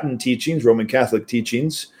Latin teachings, Roman Catholic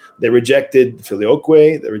teachings. They rejected the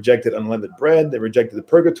filioque, they rejected unleavened bread, they rejected the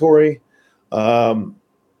purgatory.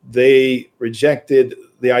 They rejected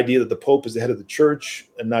the idea that the Pope is the head of the church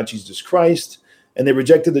and not Jesus Christ. And they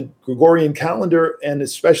rejected the Gregorian calendar, and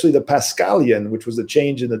especially the Paschalian, which was the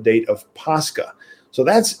change in the date of Pascha. So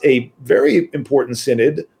that's a very important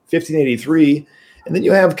synod, 1583. And then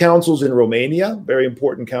you have councils in Romania, very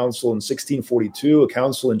important council in 1642, a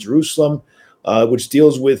council in Jerusalem, which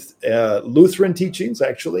deals with Lutheran teachings,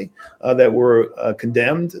 actually, that were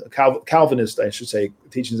condemned, Calvinist, I should say,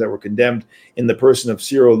 teachings that were condemned in the person of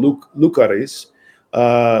Cyril Lucaris.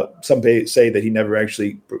 Some say that he never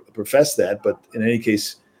actually professed that, but in any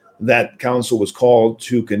case, that council was called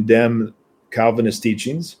to condemn Calvinist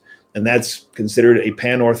teachings, and that's considered a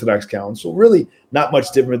pan-Orthodox council. Really not much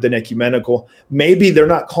different than ecumenical. Maybe they're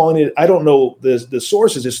not calling it, I don't know the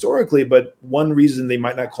sources historically, but one reason they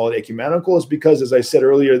might not call it ecumenical is because, as I said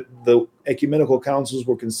earlier, the ecumenical councils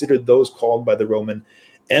were considered those called by the Roman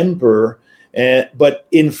emperor. But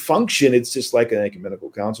in function, it's just like an ecumenical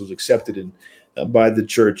council is accepted by the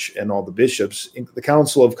church and all the bishops. In the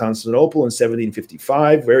Council of Constantinople in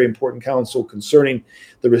 1755, very important council concerning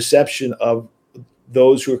the reception of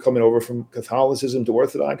those who are coming over from Catholicism to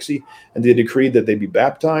Orthodoxy, and they decreed that they be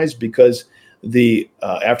baptized because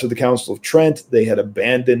after the Council of Trent, they had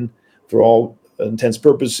abandoned, for all intents and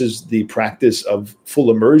purposes, the practice of full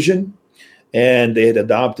immersion, and they had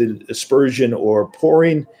adopted aspersion or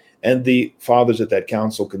pouring, and the fathers at that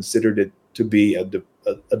council considered it to be a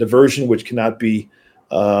diversion which cannot be,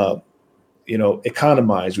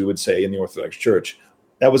 economized, we would say, in the Orthodox Church.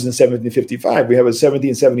 That was in 1755. We have a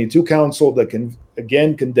 1772 council that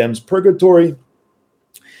again condemns purgatory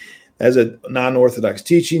as a non-Orthodox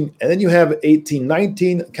teaching. And then you have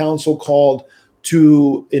 1819 council called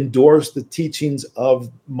to endorse the teachings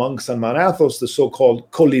of monks on Mount Athos, the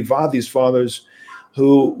so-called Kolivadis fathers,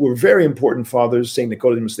 who were very important fathers, St.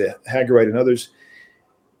 Nicodemus the Hagarite and others.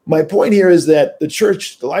 My point here is that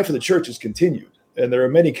the life of the church has continued, and there are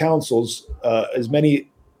many councils,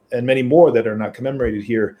 many more that are not commemorated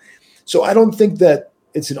here. So I don't think that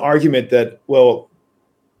it's an argument that, well,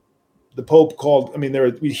 the Pope called,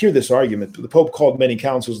 we hear this argument, but the Pope called many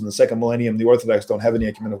councils in the second millennium. The Orthodox don't have any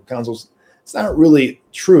ecumenical councils. It's not really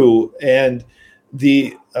true. And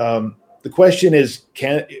the question is,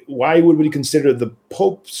 why would we consider the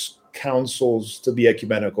Pope's councils to be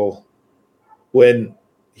ecumenical when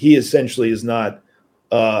he essentially is not,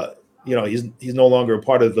 he's no longer a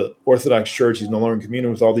part of the Orthodox Church. He's no longer in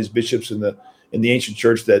communion with all these bishops in the ancient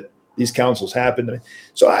church that these councils happened.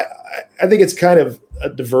 So I think it's kind of a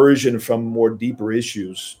diversion from more deeper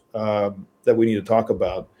issues that we need to talk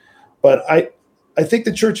about. But I think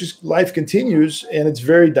the church's life continues, and it's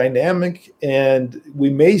very dynamic, and we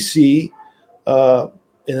may see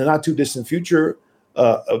in the not too distant future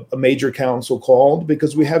a major council called,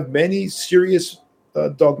 because we have many serious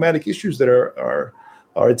dogmatic issues that are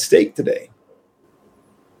at stake today.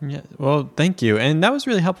 Yeah, well, thank you. And that was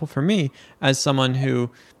really helpful for me as someone who,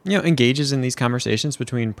 engages in these conversations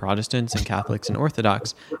between Protestants and Catholics and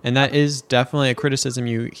Orthodox. And that is definitely a criticism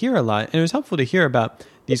you hear a lot. And it was helpful to hear about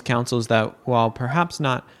these councils that, while perhaps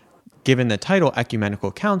not given the title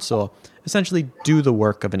ecumenical council, essentially do the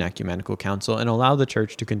work of an ecumenical council and allow the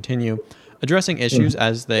church to continue addressing issues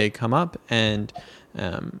as they come up. And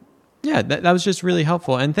that was just really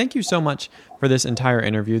helpful. And thank you so much for this entire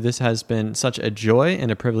interview. This has been such a joy and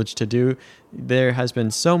a privilege to do. There has been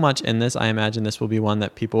so much in this. I imagine this will be one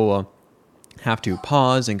that people will have to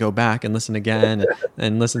pause and go back and listen again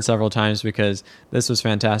and listen several times, because this was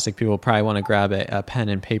fantastic. People probably want to grab a pen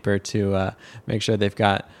and paper to make sure they've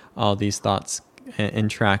got all these thoughts in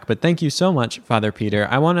track. But thank you so much, Father Peter.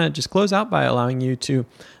 I want to just close out by allowing you to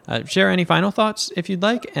share any final thoughts if you'd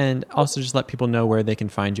like, and also just let people know where they can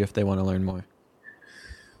find you if they want to learn more.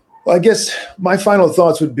 Well, I guess my final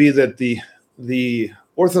thoughts would be that the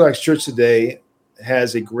Orthodox Church today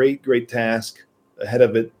has a great task ahead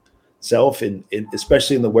of itself,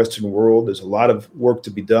 especially in the Western world. There's a lot of work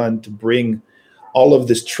to be done to bring all of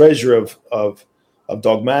this treasure of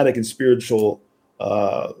dogmatic and spiritual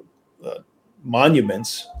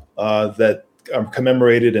monuments that are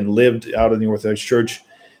commemorated and lived out in the Orthodox Church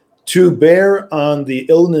to bear on the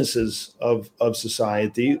illnesses of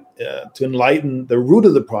society, to enlighten the root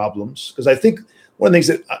of the problems. Because I think one of the things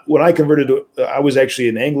that when I converted I was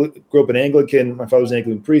actually grew up an Anglican. My father was an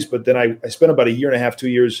Anglican priest, but then I spent about 1.5 2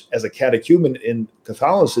 years as a catechumen in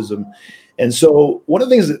Catholicism. And so one of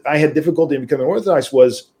the things that I had difficulty in becoming Orthodox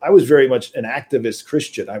was I was very much an activist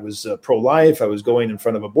Christian. I was pro-life. I was going in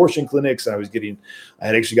front of abortion clinics. I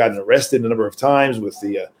had actually gotten arrested a number of times with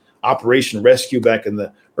the Operation Rescue back in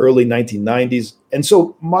the early 1990s. And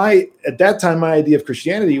so at that time, my idea of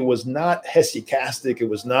Christianity was not hesychastic. It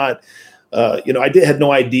was not, had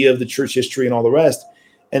no idea of the church history and all the rest.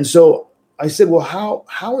 And so I said, well,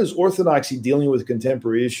 how is Orthodoxy dealing with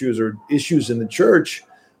contemporary issues or issues in the church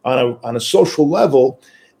on a social level?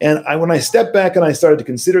 And when I stepped back and I started to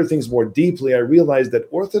consider things more deeply, I realized that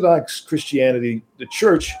Orthodox Christianity, the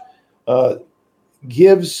church,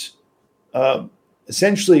 gives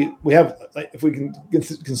essentially, we have, if we can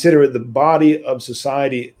consider it, the body of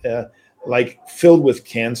society like filled with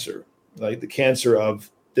cancer, like the cancer of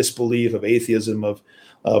disbelief, of atheism, of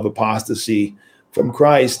apostasy from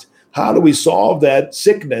Christ. How do we solve that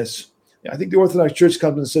sickness? I think the Orthodox Church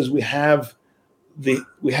comes and says we have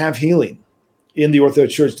healing in the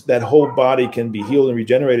Orthodox Church. That whole body can be healed and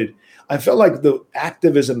regenerated. I felt like the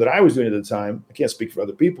activism that I was doing at the time, I can't speak for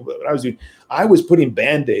other people, but what I was doing, I was putting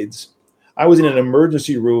Band-Aids. I was in an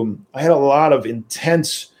emergency room. I had a lot of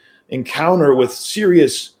intense encounter with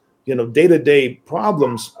serious, day-to-day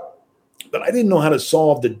problems, but I didn't know how to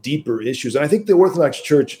solve the deeper issues. And I think the Orthodox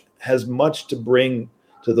Church has much to bring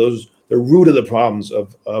to the root of the problems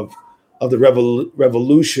of the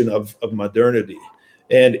revolution of modernity.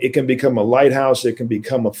 And it can become a lighthouse. It can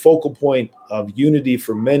become a focal point of unity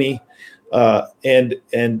for many. And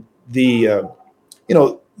the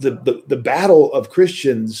battle of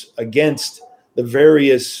Christians against the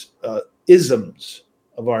various isms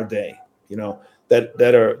of our day,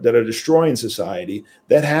 that are destroying society,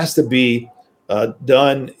 that has to be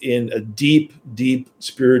done in a deep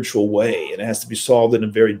spiritual way. And it has to be solved in a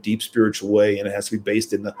very deep spiritual way. And it has to be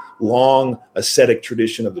based in the long ascetic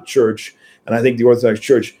tradition of the church. And I think the Orthodox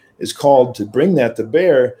Church is called to bring that to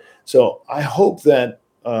bear. So I hope that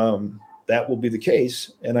that will be the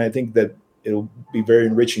case. And I think that it'll be very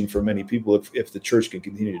enriching for many people if the church can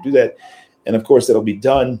continue to do that. And of course, that'll be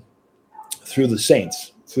done through the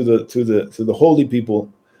saints, through the holy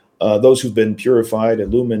people, those who've been purified,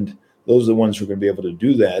 illumined. Those are the ones who are going to be able to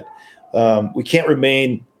do that. We can't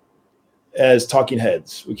remain as talking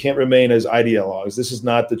heads. We can't remain as ideologues. This is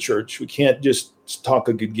not the church. We can't just talk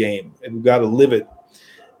a good game, and we've got to live it.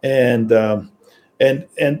 And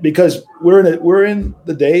because we're in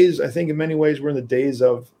the days, I think in many ways we're in the days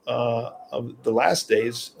of the last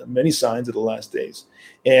days, many signs of the last days.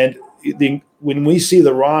 And when we see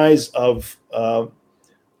the rise of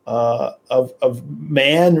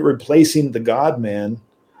man replacing the God-man,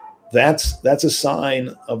 that's a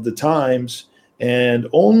sign of the times. And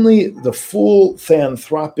only the full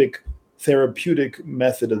theanthropic therapeutic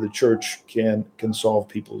method of the church can solve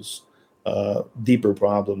people's deeper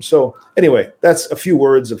problems. So anyway, that's a few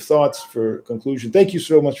words of thoughts for conclusion. Thank you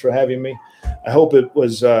so much for having me. I hope it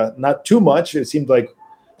was not too much. It seemed like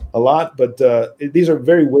a lot, but these are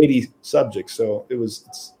very weighty subjects, so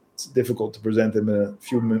it's difficult to present them in a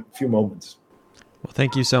few moments. Well,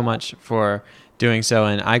 thank you so much for doing so,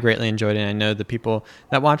 and I greatly enjoyed it. I know the people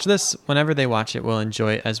that watch this, whenever they watch it, will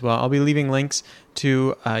enjoy it as well. I'll be leaving links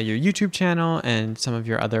to your YouTube channel and some of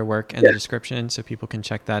your other work in the description so people can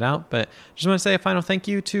check that out. But I just want to say a final thank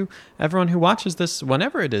you to everyone who watches this,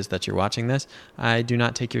 whenever it is that you're watching this. I do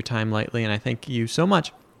not take your time lightly, and I thank you so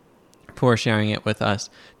much for sharing it with us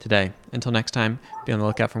today. Until next time, be on the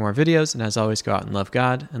lookout for more videos, and as always, go out and love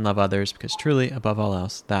God and love others, because truly, above all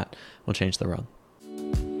else, that will change the world.